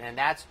regression, and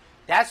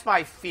that's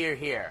my fear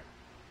here,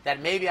 that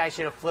maybe I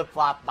should have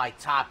flip-flopped my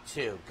top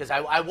 2, because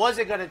I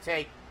wasn't going to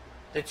take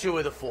the 2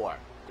 or the 4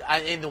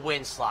 in the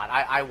win slot.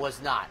 I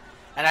was not.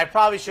 And I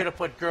probably should have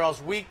put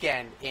Girls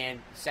Weekend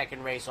in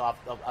second race off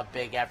a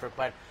big effort,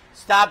 but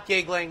Stop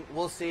Giggling.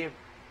 We'll see if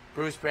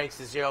Bruce breaks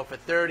the 0 for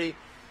 30.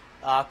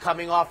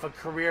 Coming off a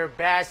career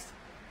best,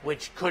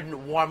 which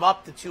couldn't warm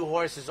up the 2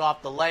 horses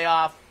off the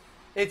layoff.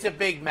 It's a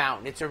big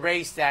mountain. It's a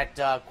race that,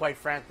 quite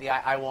frankly,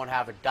 I won't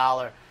have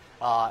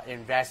 $1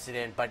 invested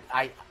in. But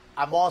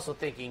I'm also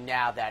thinking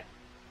now that,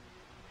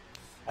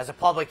 as a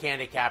public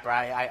handicapper,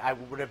 I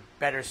would have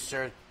better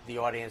served the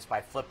audience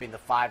by flipping the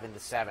 5 and the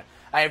 7.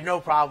 I have no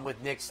problem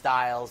with Nick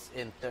Style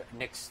in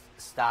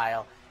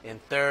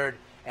third,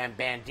 and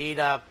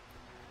Bandita.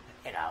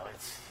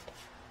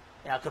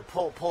 Could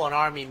pull an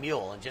Army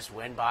Mule and just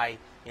win by,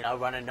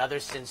 run another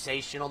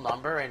sensational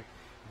number and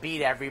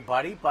beat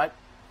everybody. But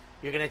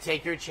you're going to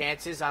take your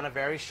chances on a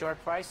very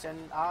short price, and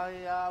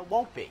I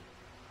won't be.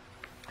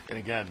 And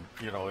again,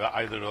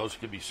 either of those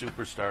could be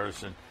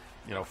superstars, and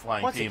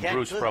Flying Once P and again,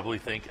 Bruce good. probably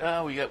think,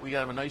 we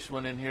got a nice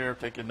one in here.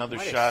 Take another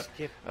shot.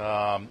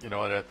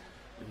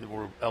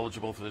 We're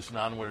eligible for this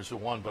non-winners of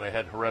 1, but I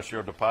had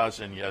Horacio De Paz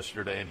in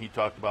yesterday, and he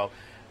talked about.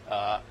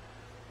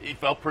 He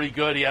felt pretty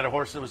good. He had a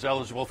horse that was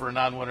eligible for a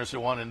non-winners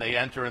of 1, and they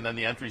enter, and then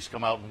the entries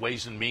come out, and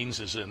Ways and Means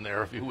is in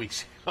there a few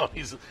weeks ago.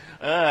 He's,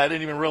 I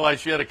didn't even realize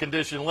she had a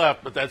condition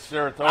left, but that's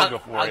Saratoga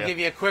for you. I'll give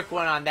you a quick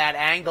one on that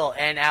angle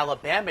and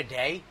Alabama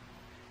Day.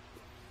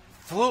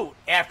 Flute,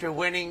 after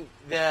winning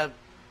the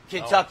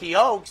Kentucky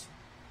Oaks,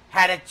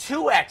 had a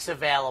 2X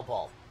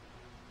available,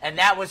 and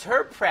that was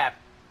her prep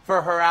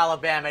for her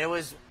Alabama. It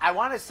was, I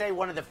want to say,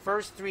 one of the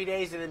first 3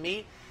 days of the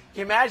meet. Can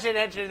you imagine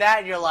entering that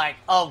and you're like,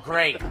 oh,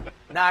 great.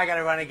 Now I got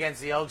to run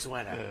against the Oaks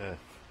winner.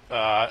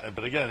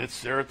 But again, it's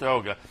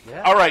Saratoga.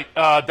 Yeah. All right,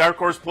 dark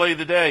horse play of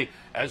the day.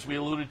 As we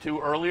alluded to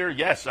earlier,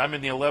 yes, I'm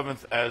in the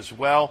 11th as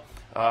well.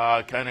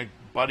 Kind of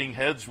butting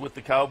heads with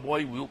the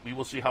Cowboy. We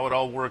will see how it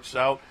all works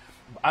out.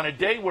 On a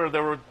day where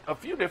there were a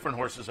few different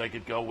horses I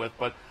could go with,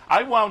 but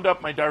I wound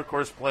up my dark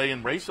horse play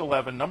in race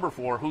 11, number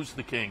 4, Who's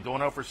the King,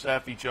 going out for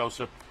Saffie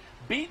Joseph.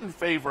 Beaten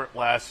favorite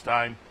last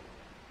time.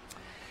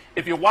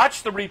 If you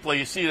watch the replay,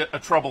 you see a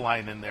trouble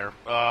line in there.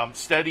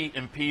 Steady,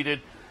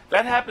 impeded.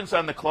 That happens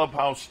on the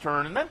clubhouse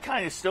turn, and that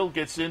kind of still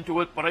gets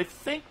into it, but I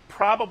think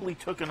probably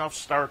took enough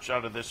starch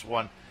out of this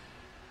one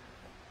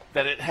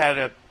that it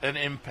had an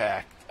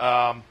impact.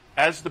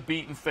 As the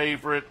beaten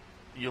favorite,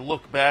 you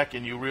look back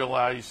and you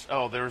realize,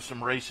 oh, there are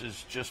some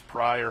races just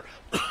prior,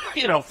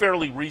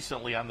 fairly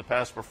recently on the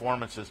past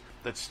performances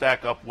that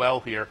stack up well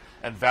here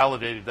and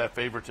validated that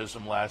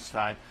favoritism last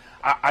time.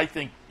 I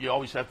think you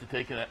always have to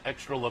take an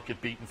extra look at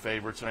beaten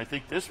favorites, and I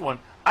think this one,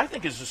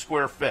 is a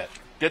square fit.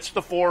 Gets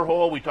the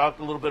 4-hole. We talked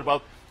a little bit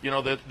about,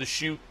 the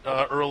shoot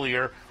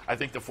earlier. I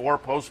think the 4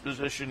 post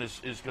position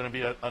is going to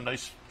be a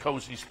nice,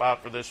 cozy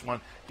spot for this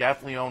one.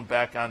 Gaffleone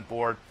back on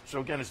board. So,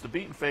 again, as the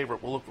beaten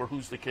favorite, we'll look for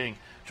Who's the King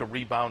to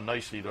rebound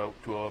nicely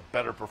to a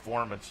better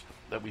performance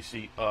that we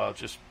see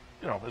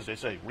as they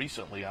say,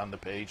 recently on the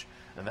page.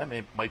 And that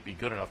might be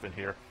good enough in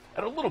here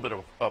at a little bit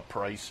of a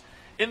price.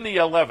 In the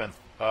 11th,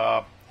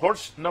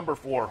 horse number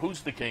 4,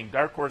 Who's the King,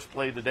 Dark Horse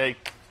Play of the Day,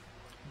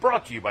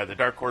 brought to you by the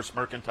Dark Horse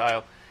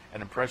Mercantile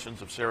and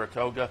Impressions of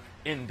Saratoga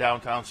in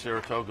downtown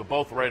Saratoga,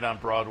 both right on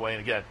Broadway.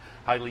 And again,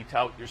 highly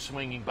tout you're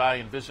swinging by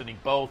and visiting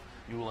both.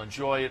 You will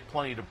enjoy it.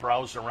 Plenty to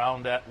browse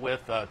around that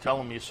with. Tell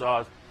them you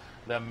saw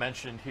them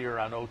mentioned here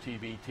on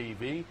OTB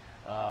TV.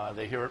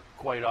 They hear it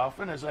quite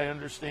often, as I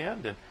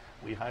understand, and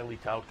we highly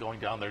tout going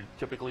down there.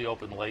 Typically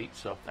open late,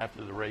 so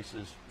after the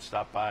races,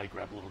 stop by,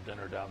 grab a little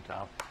dinner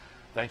downtown.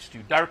 Thanks to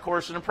Dark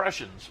Horse and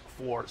Impressions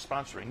for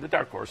sponsoring the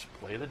Dark Horse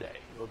Play of the Day.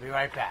 We'll be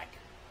right back.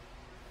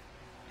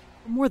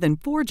 For more than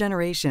 4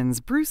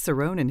 generations, Bruce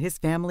Cerrone and his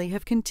family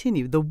have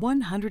continued the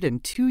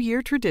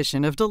 102-year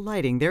tradition of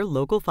delighting their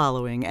local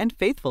following and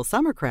faithful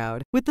summer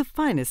crowd with the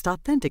finest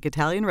authentic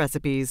Italian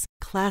recipes.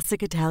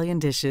 Classic Italian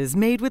dishes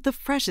made with the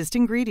freshest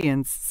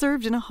ingredients,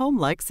 served in a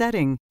home-like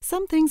setting.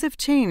 Some things have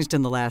changed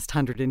in the last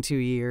 102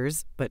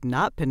 years, but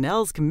not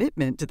Pinnell's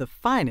commitment to the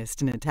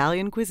finest in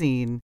Italian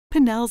cuisine.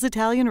 Pinnell's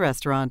Italian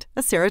Restaurant,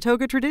 a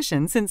Saratoga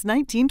tradition since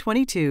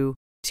 1922.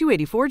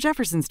 284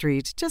 Jefferson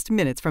Street, just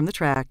minutes from the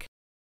track.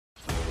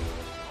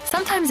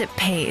 Sometimes it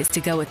pays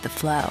to go with the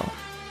flow,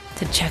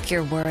 to check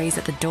your worries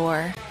at the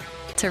door,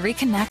 to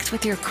reconnect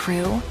with your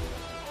crew,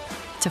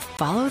 to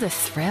follow the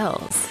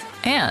thrills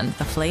and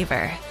the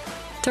flavor,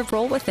 to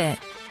roll with it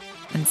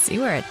and see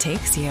where it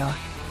takes you,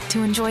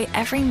 to enjoy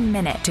every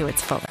minute to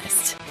its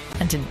fullest,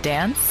 and to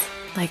dance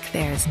like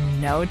there's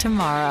no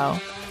tomorrow.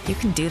 You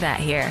can do that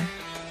here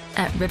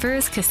at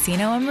Rivers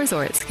Casino and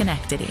Resort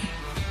Schenectady,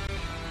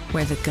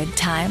 where the good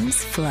times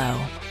flow.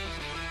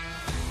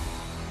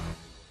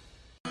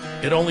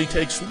 It only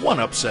takes one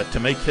upset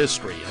to make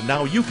history, and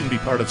now you can be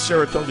part of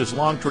Saratoga's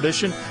long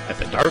tradition at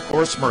the Dark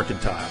Horse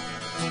Mercantile.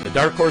 The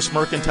Dark Horse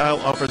Mercantile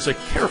offers a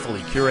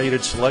carefully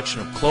curated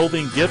selection of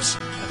clothing, gifts,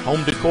 and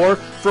home decor,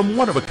 from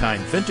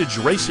one-of-a-kind vintage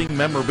racing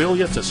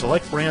memorabilia to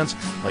select brands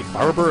like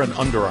Barber and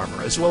Under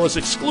Armour, as well as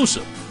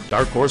exclusive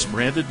Dark Horse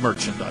branded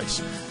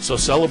merchandise. So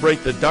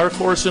celebrate the Dark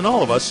Horse in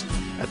all of us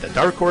at the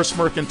Dark Horse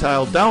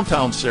Mercantile,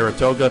 downtown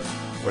Saratoga,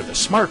 where the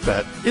smart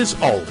bet is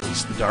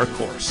always the Dark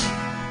Horse.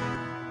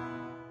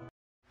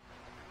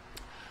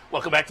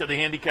 Welcome back to the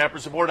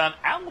Handicappers Report on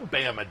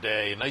Alabama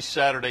Day. A nice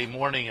Saturday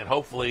morning, and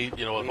hopefully,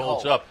 it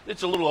holds up.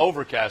 It's a little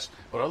overcast,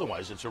 but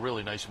otherwise, it's a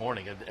really nice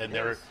morning. And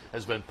there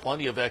has been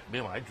plenty of activity.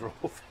 When I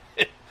drove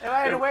it,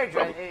 right away,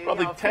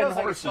 probably 10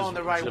 horses like going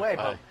the right way,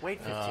 but wait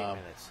 15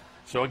 minutes.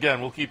 So again,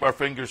 we'll keep our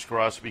fingers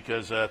crossed,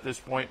 because at this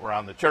point we're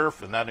on the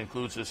turf, and that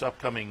includes this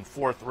upcoming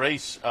 4th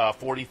race,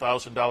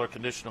 $40,000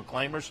 conditional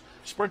claimers,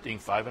 sprinting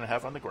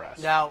 5.5 on the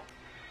grass. Now,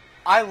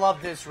 I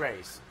love this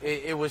race.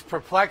 It was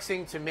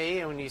perplexing to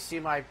me, and when you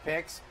see my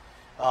picks,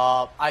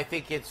 I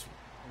think it's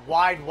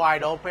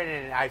wide open,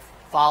 and I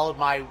followed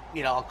my,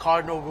 a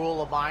cardinal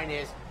rule of mine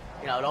is,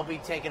 don't be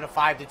taking a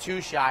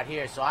 5-2 shot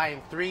here. So I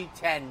am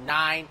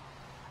 3-10-9.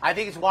 I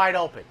think it's wide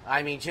open.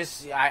 I mean,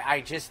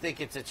 I just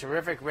think it's a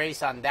terrific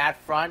race on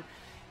that front,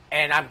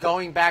 and I'm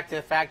going back to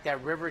the fact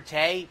that River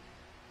Tay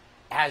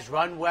has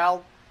run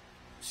well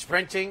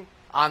sprinting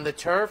on the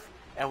turf,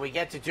 and we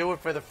get to do it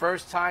for the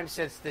first time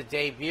since the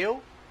debut.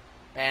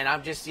 And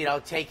I'm just,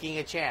 taking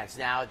a chance.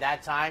 Now, at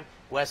that time,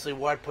 Wesley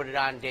Ward put it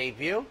on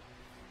debut,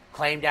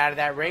 claimed out of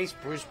that race.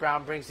 Bruce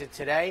Brown brings it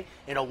today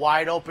in a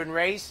wide-open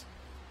race.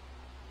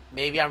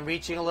 Maybe I'm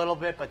reaching a little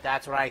bit, but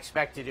that's what I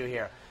expect to do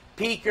here.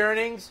 Peak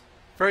earnings,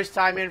 first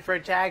time in for a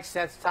tag.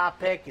 Seth's top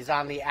pick is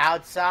on the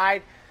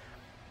outside.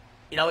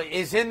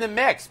 Is in the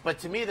mix, but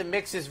to me, the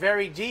mix is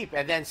very deep.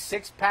 And then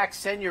 6-pack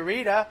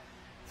Senorita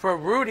for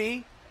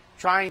Rudy,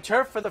 trying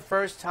turf for the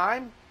first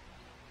time.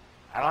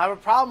 I don't have a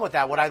problem with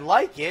that. What I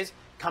like is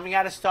coming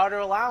out of starter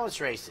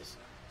allowance races.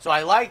 So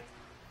I like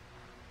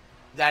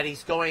that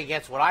he's going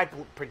against what I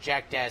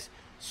project as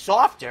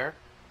softer,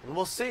 and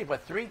we'll see.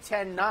 But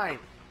 3-10-9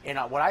 in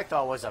what I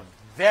thought was a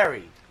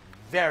very,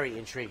 very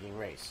intriguing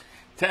race.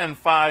 10,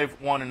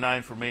 5, 1, and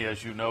 9 for me.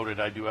 As you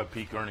noted, I do have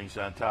peak earnings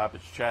on top.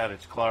 It's Chad,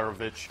 it's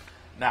Klarovich.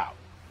 Now,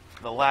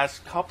 the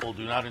last couple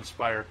do not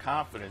inspire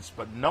confidence,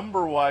 but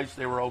number-wise,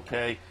 they were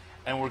okay,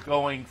 and we're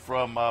going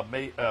from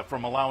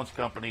allowance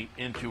company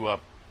into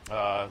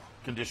a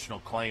conditional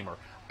claimer.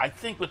 I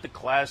think with the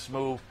class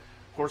move,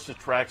 horse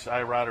attracts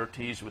IROD or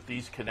tees with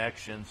these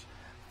connections.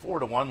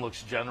 4-1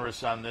 looks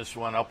generous on this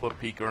one. I'll put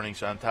peak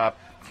earnings on top.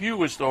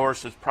 Few is the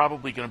horse that's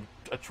probably going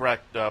to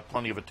attract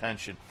plenty of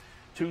attention.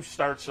 2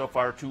 starts so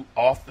far, 2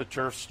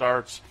 off-the-turf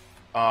starts.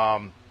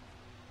 The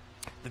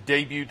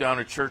debut down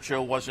at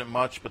Churchill wasn't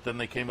much, but then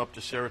they came up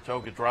to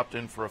Saratoga, dropped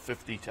in for a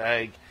 50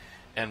 tag,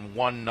 and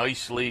won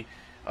nicely.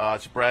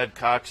 It's Brad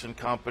Cox and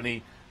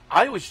company.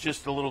 I was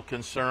just a little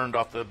concerned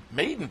off the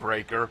maiden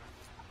breaker.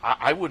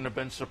 I wouldn't have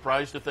been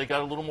surprised if they got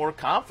a little more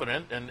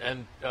confident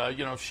and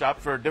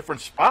shopped for a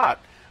different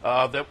spot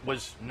that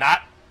was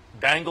not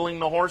dangling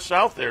the horse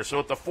out there. So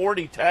at the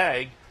 40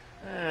 tag,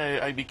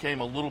 I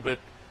became a little bit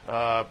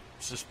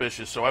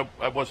suspicious, so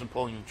I wasn't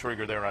pulling the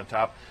trigger there on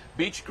top.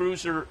 Beach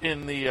Cruiser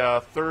in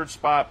the third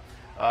spot,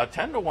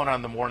 10-1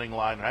 on the morning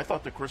line, and I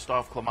thought the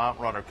Christophe Clement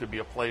runner could be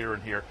a player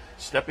in here,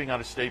 stepping out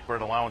of State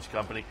Bird Allowance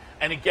Company.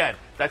 And again,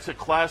 that's a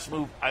class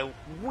move I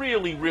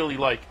really, really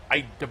like.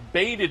 I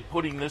debated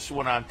putting this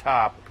one on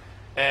top,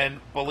 and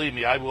believe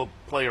me, I will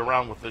play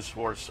around with this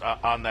horse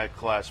on that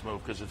class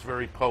move because it's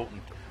very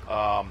potent.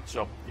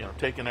 So,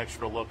 take an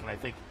extra look, and I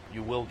think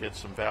you will get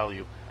some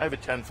value. I have a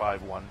 10,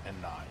 5, 1, and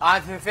 9.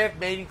 On to the 5th,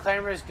 maiden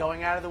claimer is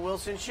going out of the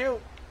Wilson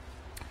Chute.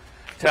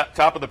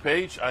 Top of the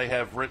page, I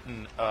have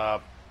written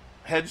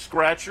head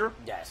scratcher.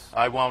 Yes.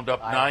 I wound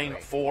up 9,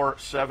 4,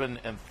 7,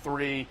 and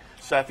 3.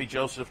 Safi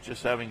Joseph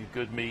just having a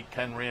good meet.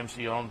 Ken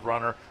Ramsey owned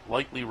runner,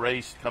 lightly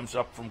raced, comes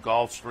up from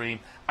Gulfstream.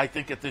 I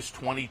think at this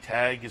 20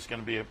 tag is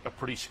going to be a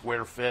pretty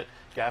square fit.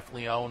 Gaff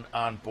Leone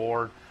on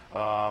board.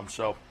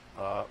 So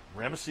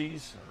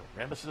Ramesses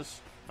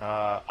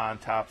on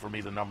top for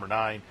me, the number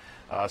 9.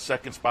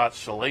 Second spot,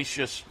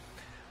 Salacious.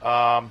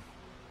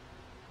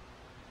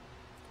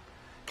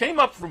 Came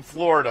up from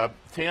Florida,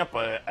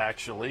 Tampa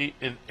actually,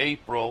 in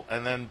April,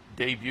 and then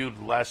debuted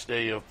the last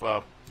day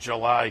of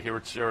July here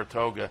at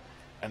Saratoga,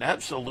 and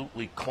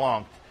absolutely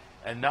clunked.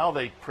 And now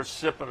they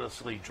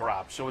precipitously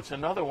dropped. So it's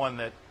another one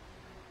that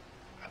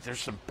there's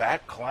some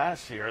back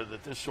class here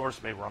that this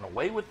horse may run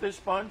away with this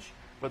bunch,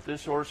 but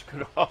this horse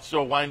could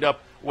also wind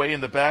up way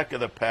in the back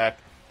of the pack.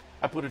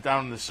 I put it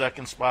down in the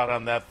second spot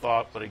on that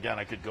thought, but again,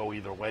 I could go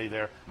either way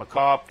there.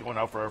 McCaw going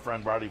out for our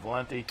friend Barty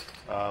Valenti,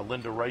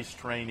 Linda Rice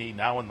trainee,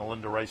 now in the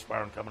Linda Rice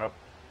barn, coming up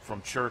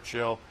from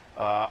Churchill.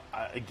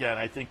 Again,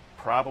 I think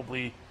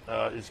probably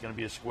is going to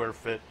be a square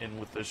fit in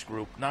with this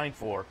group. 9,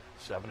 4,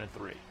 7, and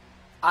 3.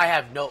 I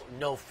have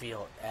no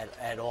feel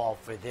at all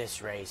for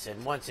this race,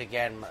 and once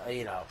again,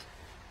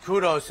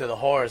 kudos to the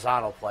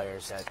horizontal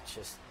players that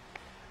just.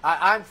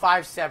 I'm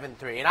 5, 7,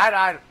 3, and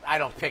I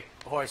don't pick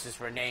horses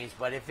for names,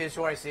 but if this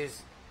horse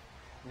is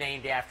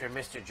named after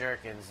Mr.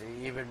 Jerkins,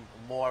 even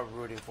more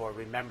rooting for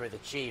Remember the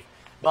Chief.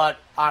 But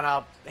on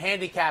a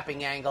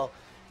handicapping angle,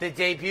 the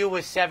debut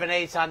was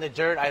 7/8 on the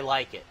dirt. I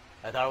like it.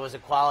 I thought it was a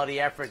quality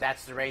effort.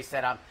 That's the race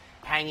that I'm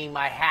hanging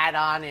my hat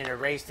on in a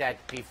race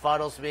that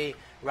befuddles me.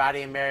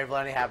 Roddy and Mary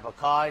Valenti have a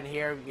car in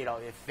here.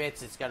 It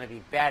fits. It's going to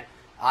be bet.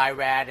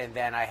 IRAD, and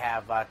then I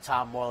have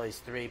Tom Morley's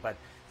 3, but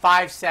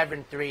 5,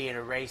 7, 3 in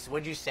a race.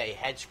 What'd you say?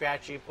 Head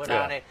scratch you put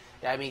on it?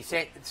 I mean,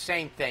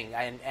 same thing.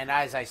 And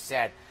as I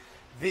said,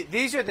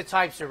 these are the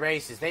types of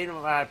races. They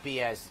don't want to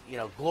be as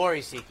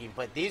glory seeking,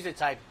 but these are the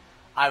type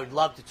I would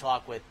love to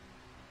talk with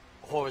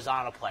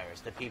horizontal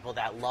players, the people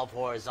that love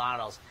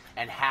horizontals,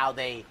 and how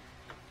they,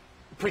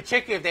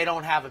 particularly if they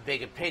don't have a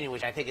big opinion,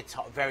 which I think it's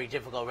a very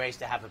difficult race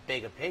to have a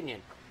big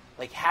opinion.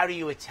 Like, how do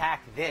you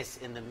attack this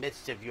in the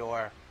midst of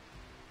your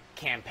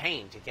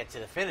campaign to get to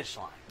the finish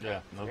line? Yeah,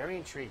 very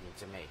intriguing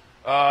to me.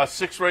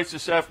 6 races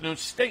this afternoon.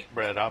 State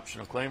bred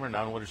optional claimer.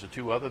 Non-winners of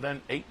 2 other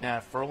than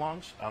 8.5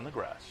 furlongs on the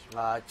grass.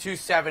 2,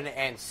 7,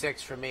 and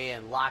 6 for me,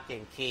 and Lock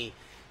and Key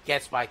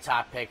gets my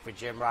top pick for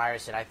Jim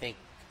Ryerson. I think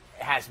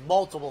has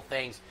multiple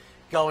things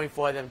going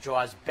for them.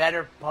 Draws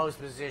better post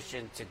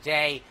position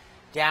today,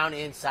 down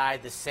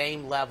inside the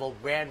same level.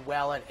 Ran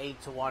well at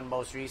 8-1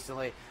 most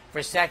recently.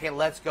 For second,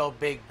 Let's Go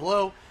Big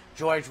Blue.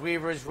 George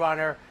Weaver's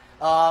runner.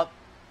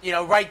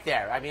 Right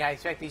there. I mean, I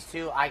expect these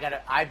two.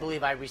 I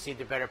believe I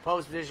received a better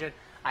post position.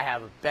 I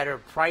have a better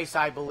price,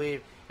 I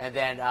believe, and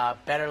then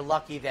better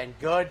lucky than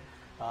good.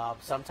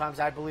 Sometimes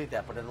I believe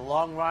that, but in the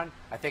long run,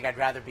 I think I'd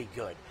rather be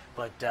good.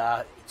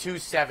 But 2,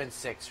 7,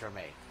 6 for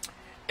me.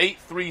 8,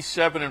 3,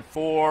 7, and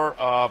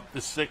 4.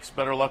 The 6,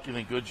 better lucky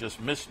than good,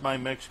 just missed my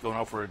mix. Going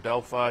out for a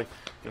Delphi.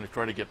 Going to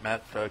try to get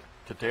Matt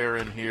Kater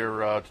in here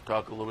to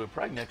talk a little bit.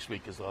 Probably next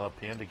week because they'll have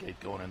Panda Gate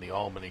going in the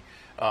Albany.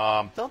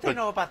 Don't they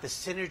know about the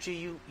synergy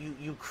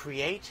you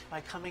create by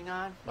coming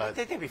on? I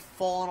think they'd be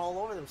falling all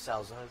over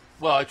themselves.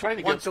 Well, I tried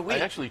to once a week. I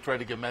actually tried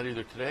to get Matt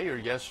either today or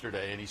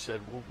yesterday, and he said,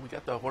 "Well, we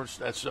got the horse."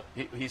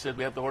 He said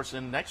we have the horse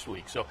in next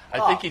week, so I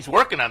think he's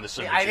working on the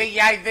synergy.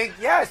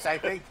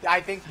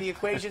 I think the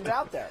equation's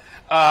out there.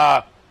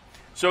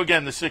 So,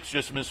 again, the 6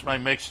 just missed my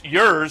mix.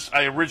 Yours,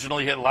 I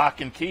originally had Lock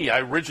and Key.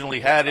 I originally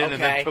had in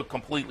and then took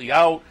completely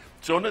out.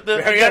 So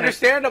very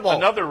understandable.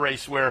 Another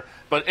race where,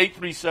 but 8,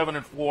 3, 7,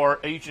 and 4,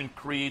 Agent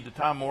Creed, the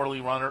Tom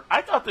Morley runner.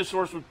 I thought this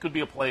horse could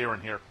be a player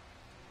in here.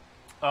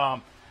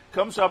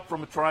 Comes up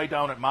from a try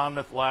down at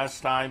Monmouth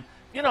last time.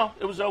 You know,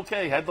 it was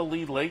okay. Had the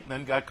lead late and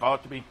then got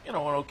caught to be, you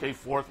know, an okay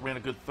 4th. Ran a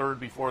good 3rd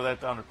before that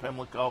down at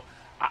Pimlico.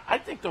 I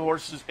think the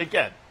horse is,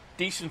 again,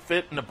 decent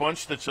fit in a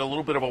bunch that's a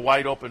little bit of a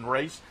wide open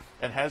race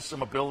and has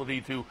some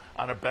ability to,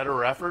 on a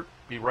better effort,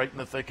 be right in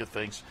the thick of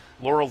things.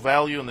 Laurel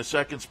Value in the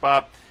 2nd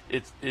spot.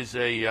 It is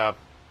a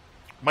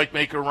Mike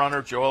Maker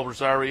runner, Joel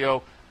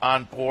Rosario,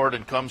 on board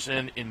and comes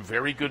in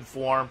very good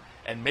form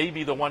and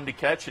maybe the one to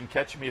catch, and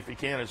Catch Me If You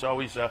Can is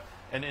always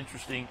an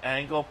interesting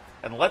angle.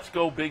 And Let's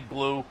Go Big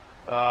Blue,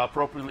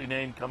 appropriately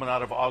named, coming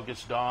out of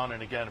August Dawn.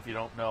 And again, if you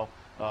don't know,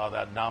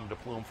 that nom de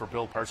plume for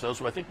Bill Parcells,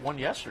 who I think won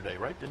yesterday,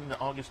 right? Didn't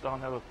August Dawn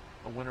have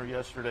a winner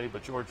yesterday?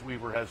 But George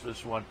Weaver has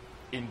this one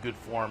in good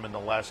form, and the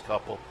last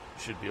couple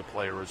should be a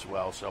player as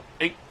well. So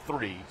 8,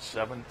 3,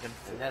 7, and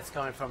 4. And that's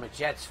coming from a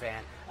Jets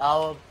fan.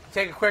 I'll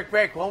take a quick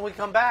break. When we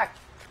come back,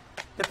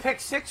 the Pick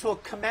 6 will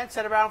commence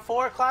at around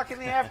 4 o'clock in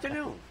the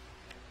afternoon.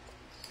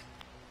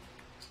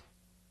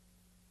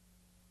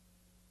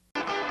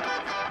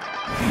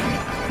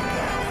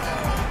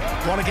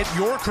 Want to get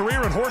your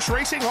career in horse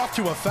racing off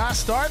to a fast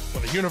start?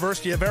 Well, the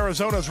University of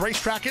Arizona's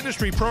Racetrack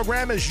Industry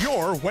Program is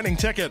your winning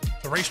ticket.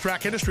 The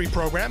Racetrack Industry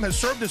Program has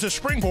served as a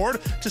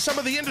springboard to some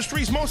of the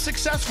industry's most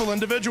successful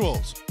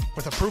individuals,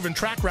 with a proven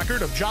track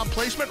record of job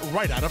placement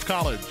right out of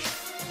college.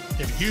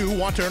 If you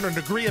want to earn a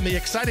degree in the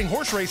exciting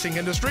horse racing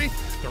industry,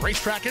 the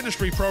Racetrack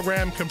Industry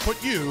Program can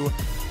put you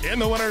in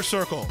the winner's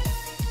circle.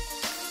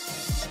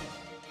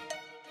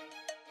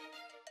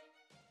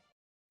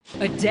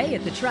 A day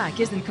at the track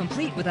isn't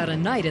complete without a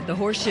night at the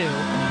Horseshoe.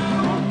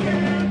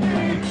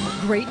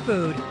 Great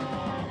food,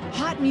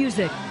 hot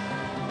music,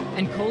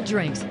 and cold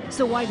drinks.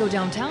 So why go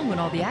downtown when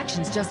all the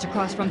action's just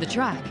across from the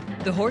track?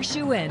 The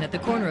Horseshoe Inn at the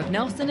corner of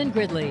Nelson and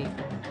Gridley.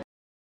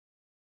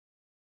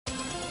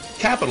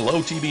 Capital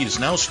OTB is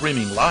now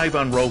streaming live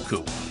on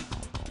Roku.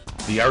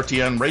 The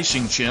RTN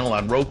Racing channel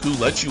on Roku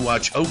lets you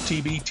watch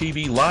OTB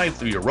TV live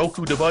through your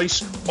Roku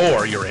device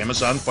or your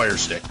Amazon Fire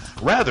Stick,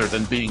 rather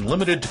than being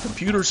limited to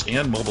computers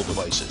and mobile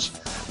devices,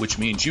 which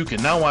means you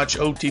can now watch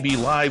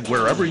OTB live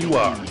wherever you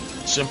are.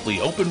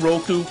 Simply open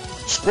Roku,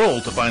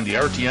 scroll to find the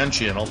RTN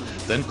channel,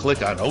 then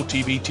click on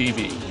OTB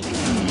TV.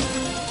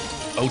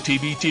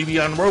 OTB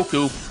TV on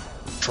Roku.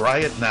 Try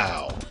it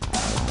now.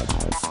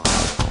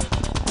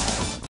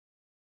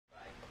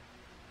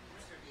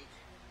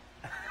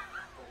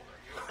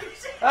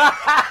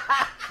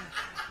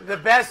 The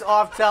best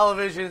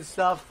off-television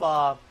stuff.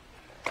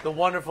 The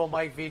wonderful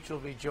Mike Veach will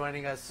be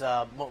joining us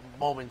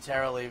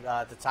momentarily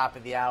at the top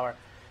of the hour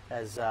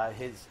as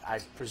his, I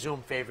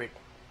presume, favorite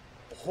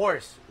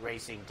horse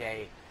racing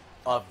day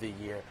of the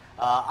year.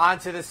 On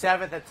to the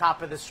 7th at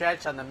top of the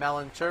stretch on the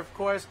Mellon Turf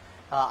Course.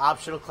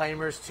 Optional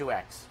claimers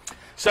 2X.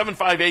 7,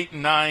 5, 8,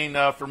 and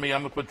 9 for me.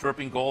 I'm going to put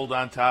Dripping Gold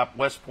on top.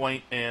 West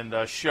Point and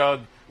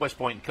Shug. West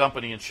Point and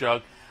Company and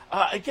Shug.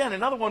 Again,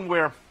 another one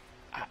where,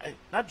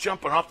 not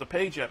jumping off the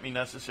page at me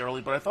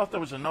necessarily, but I thought there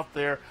was enough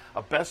there.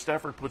 A best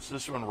effort puts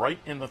this one right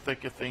in the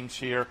thick of things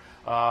here.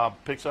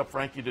 Picks up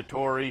Frankie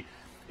Dettori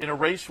in a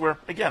race where,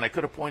 again, I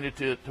could have pointed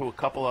to a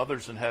couple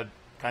others and had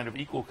kind of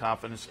equal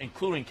confidence,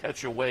 including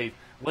Catch a Wave.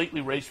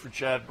 Lately raced for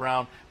Chad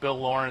Brown, Bill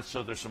Lawrence,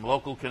 so there's some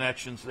local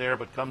connections there,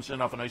 but comes in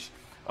off a nice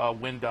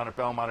win down at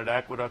Belmont at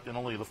Aqueduct, and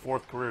only the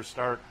 4th career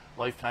start.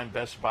 Lifetime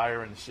best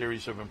buyer in a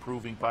series of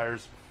improving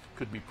buyers.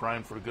 Could be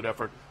primed for a good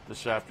effort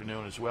this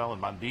afternoon as well.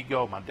 And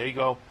Mondego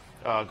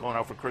going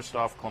out for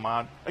Christophe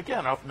Clement.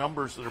 Again, off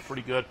numbers that are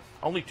pretty good.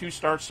 Only 2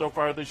 starts so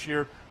far this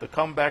year. The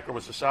comebacker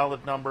was a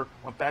solid number.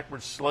 Went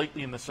backwards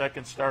slightly in the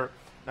 2nd start.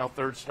 Now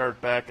 3rd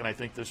start back, and I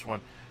think this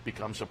one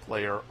becomes a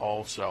player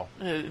also.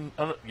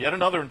 Yet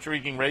another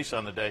intriguing race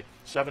on the day.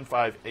 7,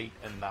 5, 8,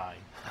 and 9.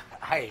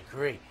 I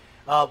agree.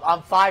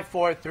 I'm 5,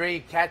 4, 3.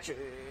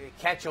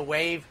 Catch a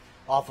Wave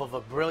off of a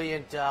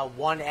brilliant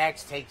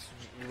 1X.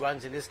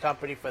 Runs in this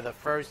company for the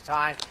first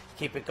time.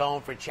 Keep it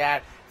going for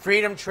Chad.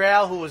 Freedom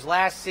Trail, who was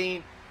last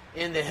seen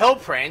in the Hill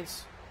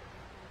Prince,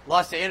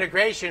 lost to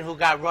Integration, who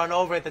got run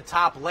over at the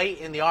top late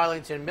in the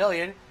Arlington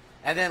Million,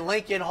 and then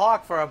Lincoln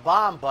Hawk for a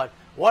bomb. But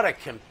what a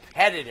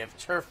competitive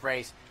turf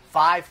race.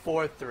 5,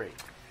 4, 3.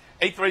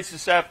 8th race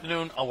this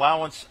afternoon.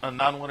 Allowance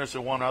non-winners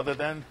are one other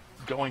than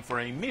going for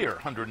a mere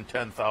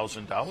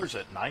 $110,000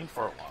 at 9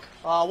 furlongs.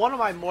 One of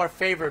my more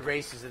favorite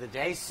races of the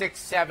day, 6,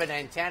 7,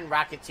 and 10.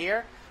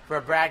 Rocketeer for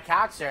Brad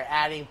Cox. They're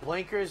adding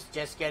blinkers,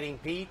 just getting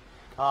beat.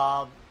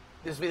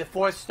 This will be the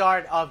 4th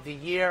start of the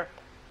year.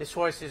 This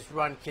horse has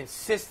run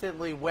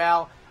consistently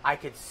well. I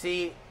could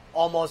see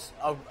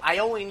I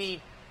only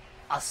need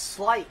a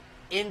slight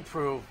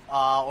improve,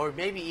 or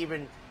maybe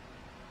even,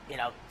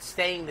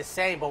 staying the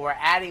same. But we're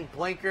adding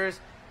blinkers.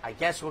 I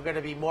guess we're going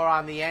to be more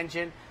on the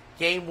engine.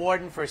 Game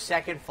Warden for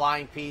 2nd,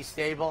 Flying P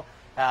stable.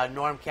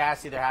 Norm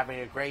Cassidy, they're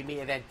having a great meet.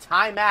 And then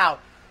Time Out,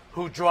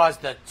 who draws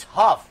the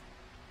tough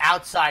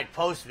outside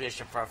post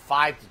position for a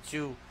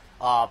 5-2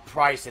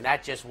 price, and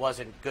that just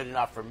wasn't good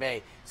enough for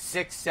me.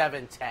 6,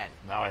 7, 10.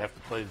 Now I have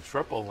to play the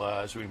triple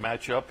as we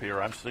match up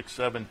here. I'm 6,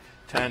 7,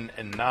 10,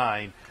 and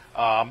 9.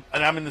 And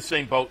I'm in the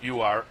same boat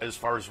you are as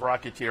far as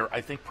Rocketeer.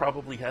 I think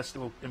probably has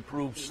to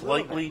improve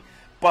slightly,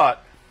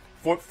 but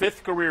for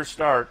 5th career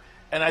start,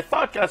 and I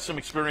thought got some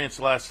experience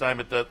last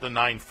time at the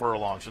 9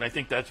 furlongs, and I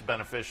think that's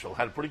beneficial.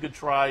 Had a pretty good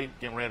try,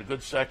 ran a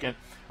good second,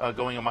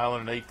 going 1 mile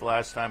and an eighth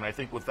last time, and I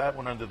think with that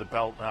one under the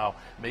belt now,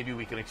 maybe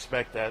we can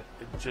expect that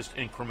just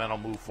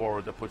incremental move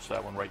forward that puts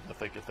that one right in the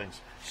thick of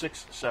things.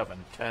 6, 7,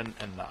 10,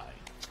 and 9.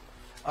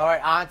 All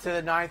right, on to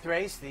the 9th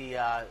race,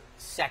 the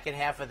second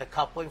half of the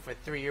coupling for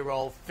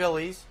 3-year-old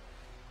fillies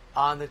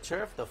on the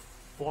turf. The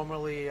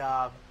formerly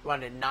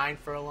run at 9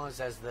 furlongs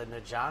as the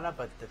Najana,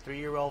 but the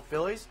 3-year-old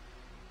fillies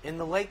in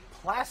the Lake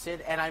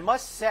Placid, and I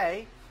must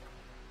say,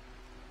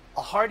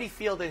 a hardy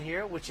field in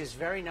here, which is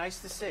very nice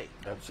to see.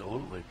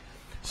 Absolutely.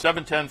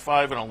 7, 10,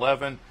 5, and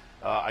 11.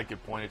 I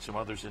could point at some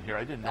others in here.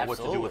 I didn't know what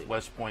to do with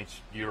West Point's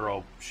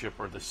Euro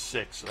shipper, the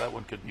 6, so that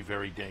one could be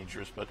very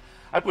dangerous. But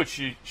I put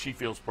She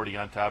Feels Pretty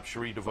on top.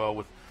 Cherie DeVoe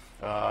with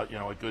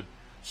a good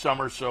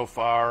summer so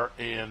far,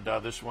 and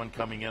this one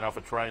coming in off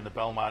a try in the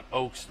Belmont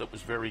Oaks that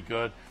was very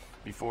good.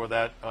 Before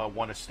that,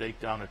 won a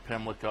stake down at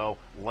Pimlico.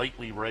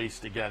 Lightly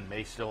raced, again,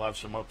 may still have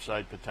some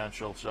upside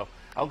potential. So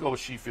I'll go with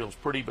She Feels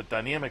Pretty, but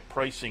dynamic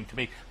pricing to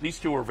me, these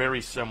two are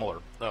very similar,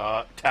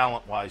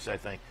 talent-wise, I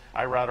think.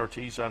 Irad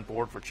Ortiz on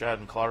board for Chad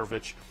and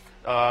Klarovich.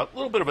 A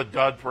little bit of a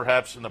dud,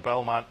 perhaps, in the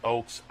Belmont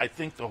Oaks. I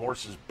think the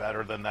horse is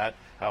better than that.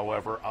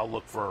 However, I'll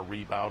look for a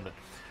rebound. And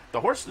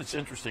the horse that's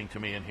interesting to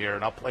me in here,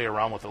 and I'll play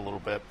around with a little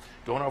bit,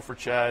 going out for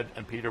Chad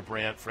and Peter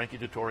Brandt, Frankie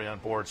Dettori on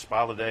board,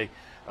 Spaladay,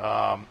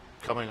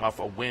 coming off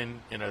a win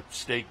in a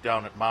stake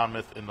down at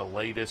Monmouth in the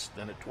latest,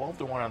 and at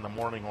 12-1 on the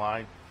morning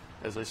line.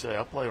 As I say,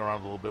 I'll play around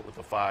a little bit with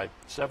the 5,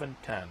 7,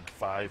 10,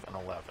 5, and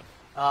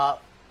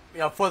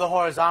 11. For the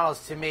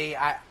horizontals, to me,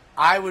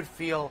 I would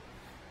feel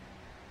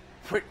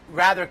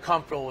rather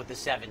comfortable with the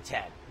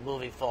 7-10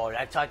 moving forward.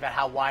 I've talked about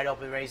how wide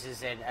open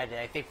races, and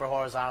I think for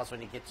horizontals,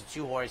 when you get to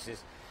 2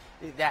 horses,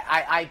 that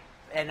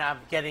I'm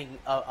getting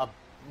a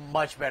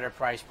much better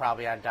price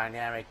probably on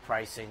dynamic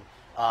pricing,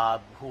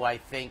 who I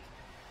think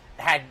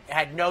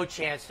had no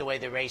chance the way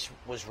the race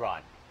was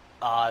run.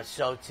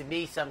 So to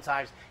me,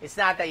 sometimes it's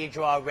not that you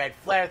draw a red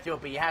flare through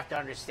it, but you have to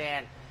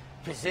understand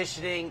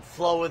positioning,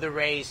 flow of the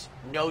race,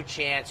 no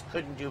chance,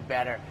 couldn't do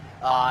better.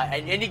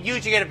 And you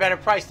usually get a better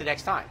price the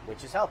next time,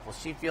 which is helpful.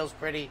 She Feels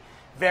Pretty,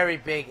 very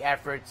big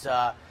efforts.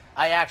 I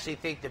actually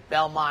think that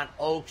Belmont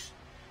Oaks,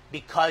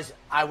 because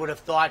I would have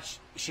thought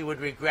she would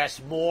regress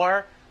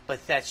more,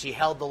 but that she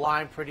held the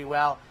line pretty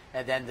well.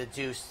 And then the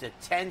Deuce, the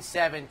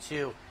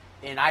 10-7-2,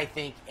 and I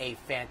think a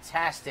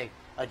fantastic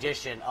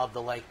edition of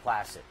the Lake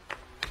Placid.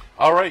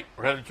 All right,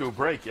 we're headed to a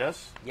break,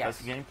 yes? Yes. That's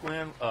the game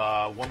plan.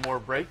 One more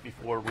break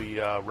before we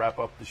wrap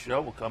up the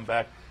show. We'll come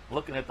back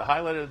looking at the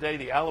highlight of the day,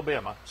 the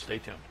Alabama. Stay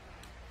tuned.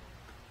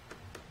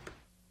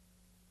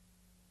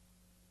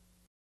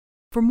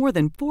 For more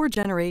than 4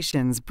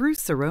 generations,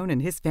 Bruce Cerrone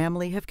and his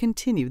family have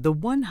continued the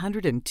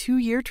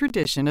 102-year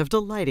tradition of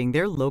delighting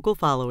their local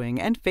following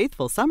and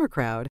faithful summer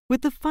crowd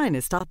with the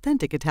finest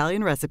authentic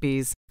Italian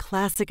recipes.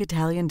 Classic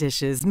Italian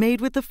dishes made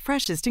with the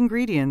freshest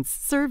ingredients,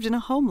 served in a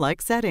home-like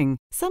setting.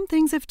 Some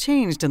things have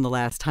changed in the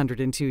last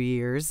 102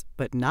 years,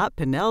 but not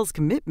Pinnell's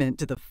commitment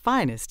to the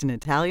finest in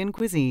Italian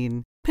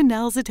cuisine.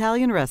 Pinnell's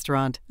Italian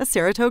Restaurant, a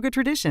Saratoga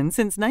tradition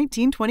since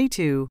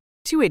 1922.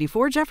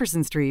 284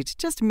 Jefferson Street,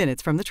 just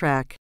minutes from the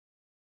track.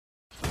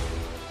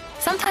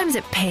 Sometimes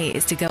it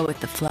pays to go with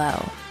the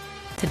flow,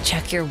 to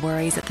check your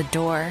worries at the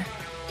door,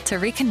 to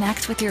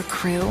reconnect with your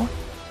crew,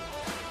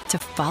 to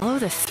follow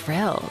the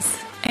thrills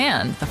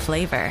and the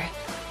flavor,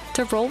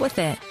 to roll with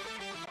it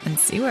and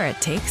see where it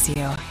takes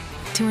you,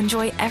 to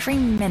enjoy every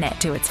minute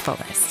to its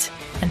fullest,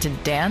 and to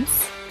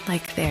dance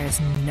like there's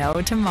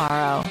no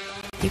tomorrow.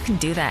 You can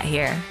do that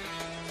here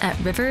at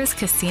Rivers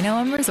Casino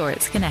and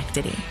Resort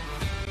Schenectady,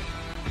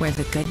 where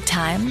the good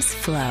times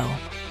flow.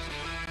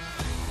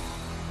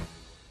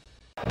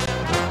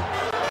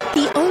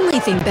 The only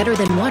thing better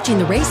than watching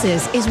the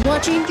races is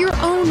watching your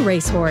own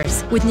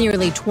racehorse. With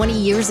nearly 20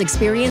 years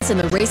experience in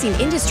the racing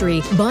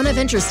industry,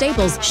 Bonaventure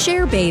Stables'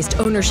 share-based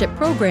ownership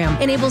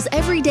program enables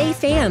everyday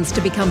fans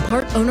to become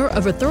part owner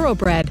of a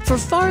thoroughbred for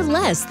far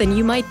less than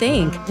you might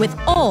think, with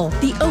all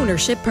the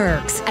ownership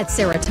perks at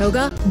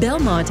Saratoga,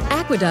 Belmont,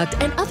 Aqueduct,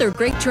 and other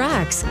great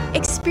tracks.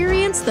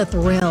 Experience the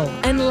thrill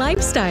and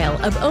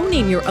lifestyle of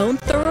owning your own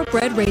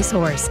thoroughbred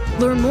racehorse.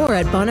 Learn more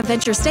at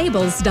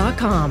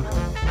bonaventurestables.com.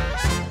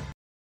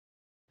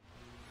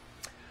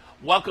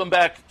 Welcome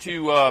back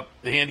to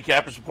the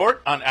Handicappers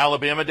Report on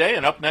Alabama Day,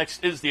 and up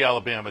next is the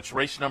Alabama. It's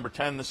race number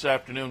 10 this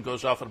afternoon,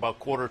 goes off at about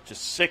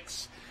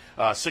 5:45.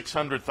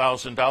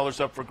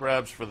 $600,000 up for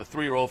grabs for the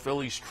 3-year-old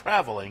fillies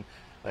traveling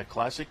that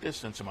classic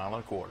distance, 1.25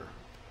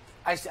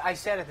 miles. I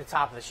said at the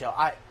top of the show,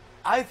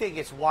 I think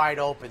it's wide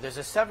open. There's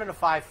a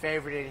 7-5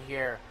 favorite in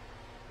here,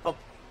 but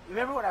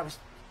remember what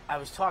I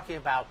was talking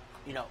about,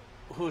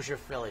 who's your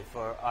filly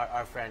for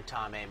our friend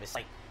Tom Amos?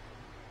 Like,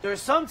 there are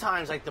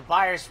sometimes, like the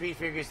Buyer speed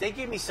figures, they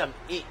give me some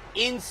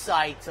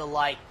insight to,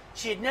 like,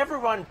 she had never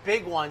run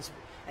big ones,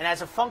 and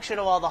as a function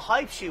of all the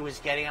hype she was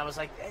getting, I was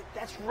like,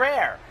 that's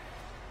rare.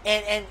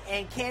 And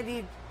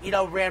Candy,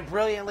 ran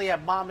brilliantly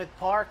at Monmouth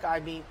Park. I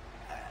mean,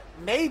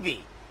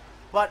 maybe.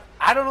 But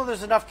I don't know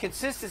there's enough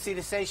consistency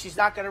to say she's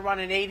not going to run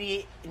an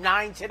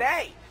 89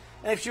 today.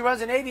 And if she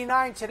runs an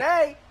 89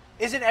 today,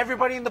 isn't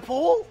everybody in the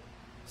pool?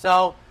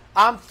 So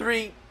I'm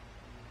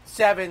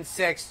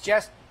 3-7-6,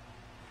 just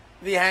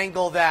the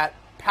angle that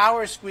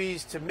Power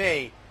Squeeze to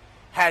me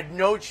had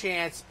no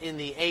chance in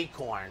the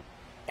Acorn.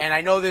 And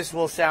I know this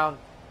will sound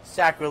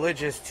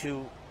sacrilegious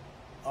to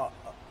the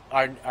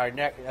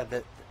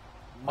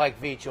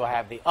Mike Veach, who I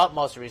have the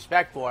utmost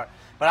respect for,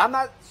 but I'm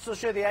not so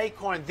sure the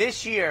Acorn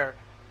this year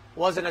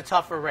wasn't a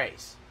tougher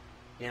race.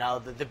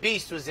 The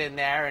Beast was in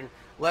there, and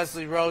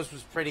Leslie Rose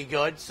was pretty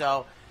good.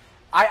 So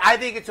I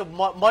think it's a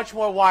much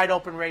more wide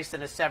open race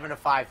than a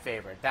 7-5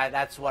 favorite.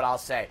 That's what I'll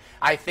say.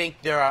 I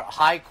think there are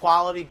high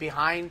quality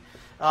behind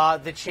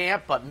the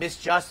champ, but Miss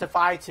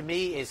Justified to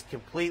me is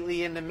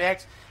completely in the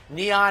mix.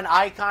 Neon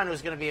Icon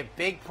was going to be a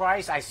big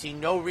price. I see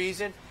no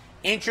reason.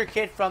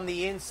 Intricate from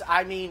the inside.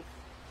 I mean,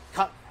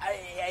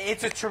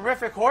 it's a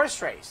terrific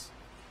horse race.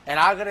 And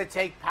I'm going to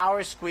take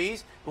Power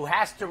Squeeze, who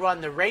has to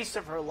run the race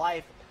of her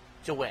life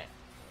to win.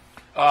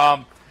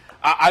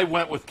 I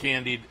went with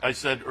Candy. I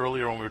said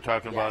earlier when we were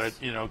talking about it,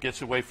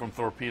 gets away from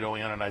Torpedo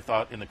Inn, and I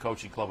thought in the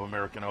Coaching Club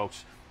American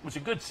Oaks was a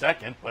good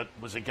second, but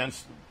was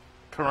against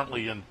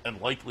currently and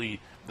likely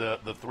the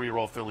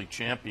 3-year-old filly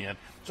champion.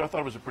 So I thought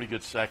it was a pretty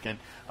good second.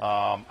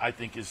 I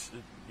think is,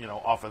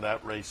 off of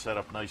that race set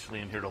up nicely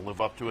in here to live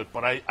up to it.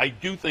 But I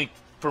do think,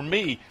 for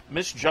me,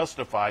 Miss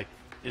Justify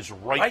is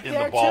right in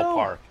the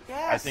ballpark.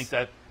 Yes. I think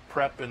that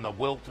prep in the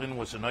Wilton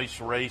was a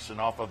nice race,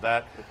 and off of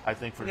that, I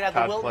think for Todd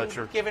the Wilton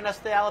Pletcher, giving us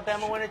the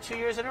Alabama winner 2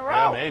 years in a row.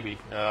 Yeah, maybe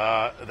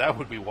that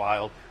would be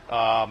wild.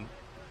 But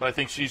I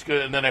think she's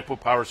good. And then I put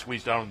Power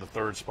Squeeze down in the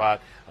third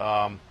spot.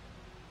 Had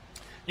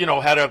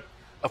a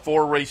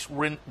 4-race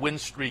win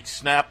streak,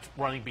 snapped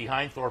running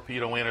behind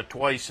Torpedo Anna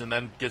twice, and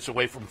then gets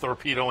away from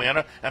Torpedo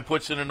Anna and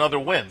puts in another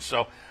win.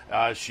 So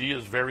she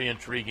is very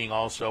intriguing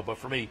also. But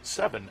for me,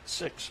 7,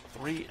 6,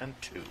 3,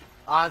 and 2.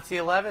 On to the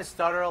 11th,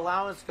 starter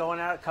allowance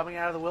coming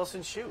out of the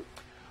Wilson chute.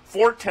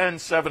 4, 10,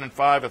 7, and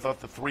 5. I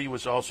thought the 3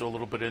 was also a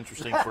little bit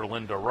interesting for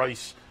Linda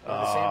Rice.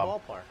 The same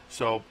ballpark.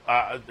 So,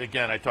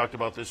 again, I talked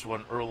about this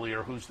one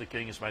earlier. Who's the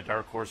King is my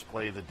dark horse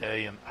play of the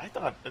day. And I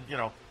thought,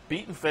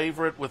 beaten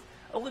favorite with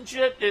a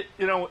legit,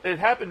 it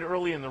happened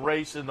early in the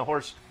race, and the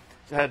horse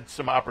had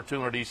some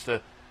opportunities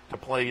to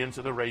play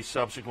into the race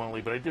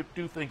subsequently. But I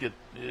do think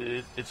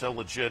it's a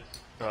legit,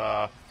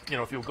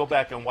 if you go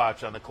back and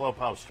watch on the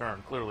clubhouse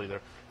turn, clearly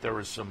there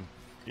was some,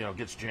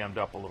 gets jammed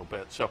up a little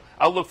bit. So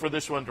I'll look for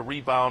this one to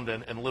rebound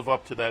and live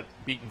up to that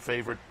beaten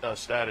favorite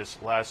status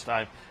last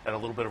time at a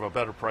little bit of a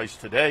better price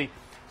today.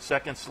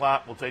 Second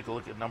slot, we'll take a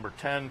look at number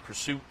 10,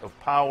 Pursuit of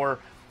Power,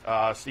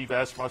 Steve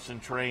Asmussen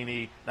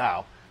trainee.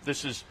 Now,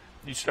 this is,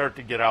 you start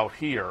to get out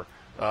here.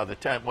 The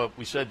 10, what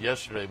we said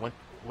yesterday,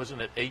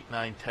 wasn't it 8,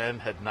 9, 10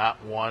 had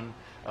not won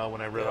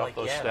when I read off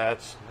those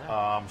stats.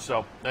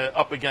 So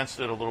up against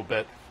it a little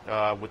bit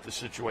with the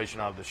situation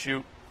out of the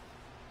chute.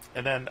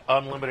 And then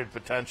Unlimited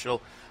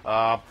Potential.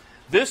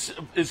 This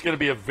is going to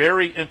be a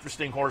very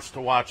interesting horse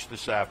to watch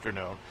this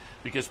afternoon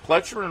because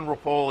Pletcher and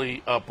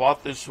Rapoli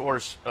bought this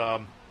horse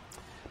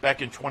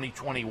back in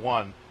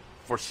 2021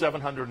 for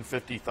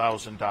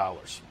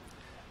 $750,000.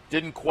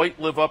 Didn't quite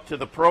live up to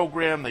the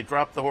program. They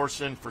dropped the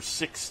horse in for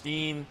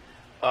 16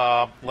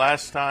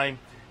 last time,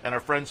 and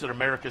our friends at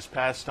America's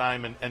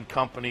Pastime and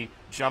Company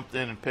jumped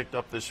in and picked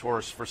up this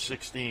horse for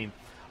 16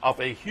 off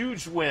a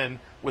huge win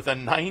with a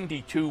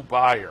 92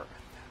 buyer.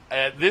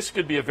 This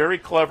could be a very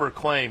clever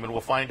claim, and we'll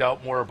find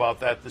out more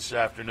about that this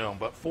afternoon.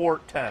 But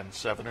 4, 10,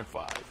 7, and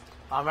 5.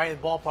 I'm right in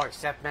the ballpark.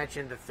 Seth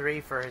mentioned the 3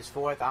 for his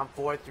fourth. I'm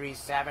 4, 3,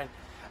 7.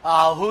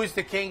 Who's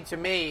the King to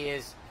me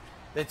is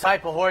the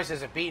type of horse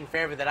as a beaten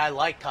favorite that I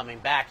like coming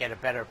back at a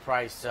better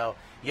price. So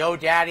Yo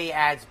Daddy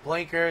adds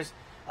blinkers,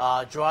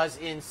 draws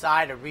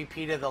inside, a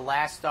repeat of the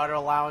last starter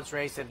allowance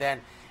race. And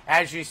then,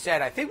 as you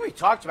said, I think we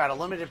talked about a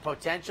Limited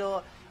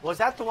Potential. Was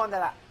that the one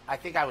that I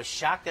think I was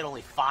shocked that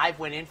only 5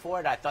 went in for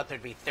it? I thought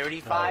there'd be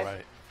 35. Oh,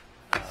 right.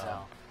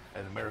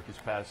 At America's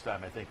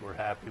Pastime, I think we're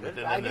happy with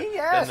it.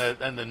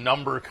 And the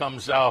number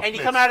comes out. And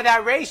you come out of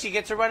that race, you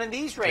get to run in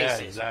these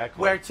races. Yeah,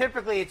 exactly. Where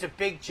typically it's a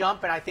big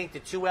jump, and I think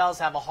the 2Ls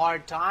have a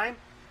hard time.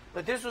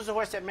 But this was a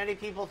horse that many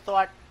people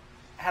thought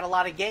had a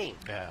lot of game.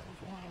 Yeah, it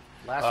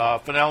was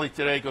wild. Finale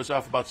today goes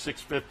off about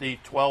 6:50,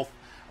 12th.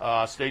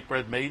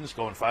 State-bred maidens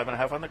going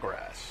 5.5 on the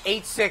grass.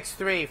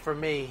 8-6-3 for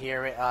me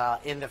here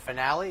in the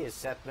finale, as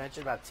Seth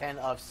mentioned, about 10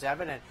 of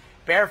 7. And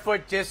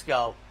Barefoot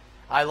Disco,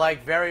 I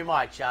like very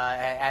much.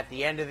 At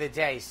the end of the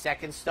day,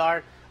 second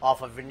start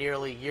off of a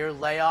nearly year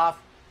layoff.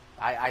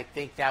 I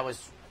think that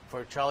was,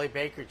 for Charlie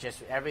Baker,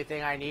 just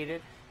everything I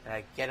needed. And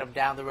I get him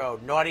down the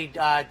road. Naughty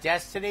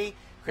Destiny,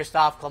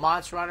 Christophe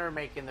Clement's runner,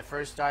 making the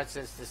first start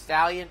since the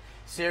Stallion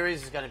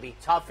series is going to be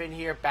tough in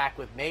here, back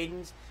with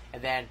maidens.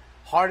 And then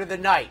Heart of the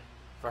Night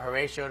for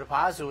Horatio De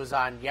Paz, who was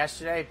on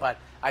yesterday. But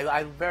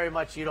I very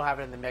much, you don't have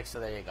it in the mix, so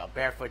there you go.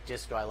 Barefoot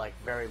Disco, I like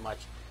very much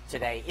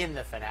today in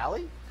the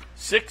finale.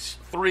 6,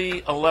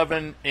 3,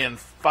 11, and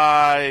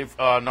 5.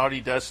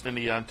 Naughty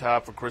Destiny on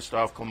top for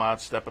Christophe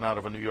Clement, stepping out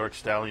of a New York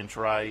Stallion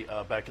try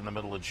back in the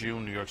middle of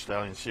June, New York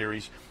Stallion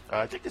Series.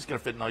 I think it's going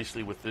to fit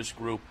nicely with this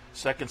group.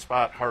 Second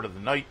spot, Heart of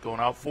the Night, going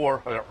out for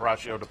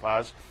Horatio De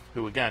Paz,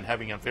 who, again,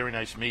 having a very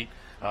nice meet.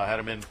 Had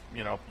him in,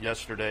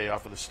 yesterday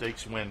off of the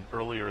stakes win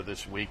earlier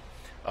this week.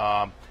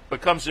 But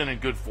comes in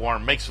good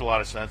form, makes a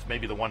lot of sense,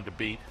 maybe the one to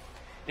beat.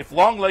 If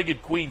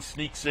Long-Legged Queen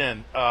sneaks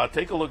in,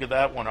 take a look at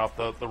that one off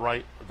the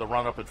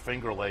run-up at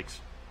Finger Lakes.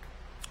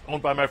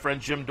 Owned by my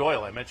friend Jim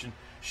Doyle. I mentioned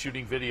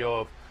shooting video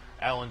of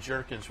Alan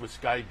Jerkins with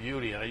Sky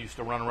Beauty, and I used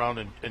to run around,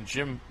 and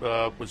Jim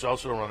was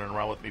also running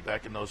around with me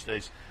back in those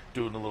days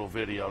doing a little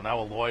video.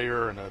 Now a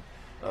lawyer and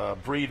a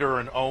breeder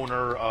and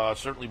owner,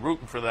 certainly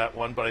rooting for that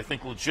one, but I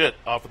think legit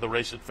off of the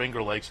race at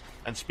Finger Lakes.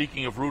 And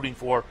speaking of rooting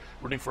for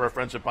our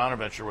friends at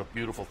Bonaventure with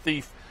Beautiful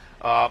Thief,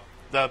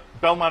 the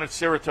Belmont at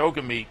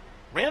Saratoga meet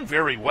ran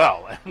very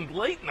well. And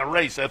late in the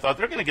race, I thought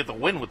they're going to get the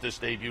win with this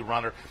debut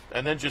runner,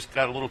 and then just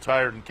got a little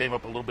tired and came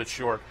up a little bit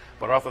short.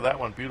 But off of that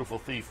one, Beautiful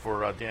Thief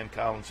for Dan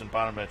Collins and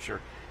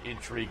Bonaventure,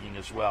 intriguing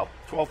as well.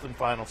 12th and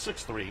final,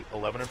 6-3,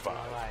 11 and 5.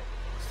 All right.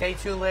 Stay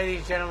tuned, ladies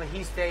and gentlemen.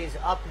 He stays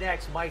up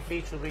next. Mike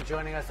Beach will be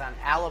joining us on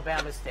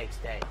Alabama Stakes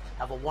Day.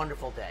 Have a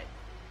wonderful day.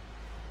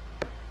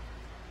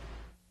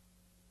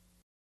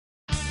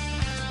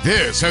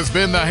 This has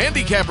been the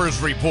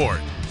Handicappers Report,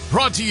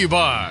 brought to you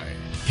by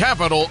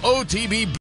Capital OTB.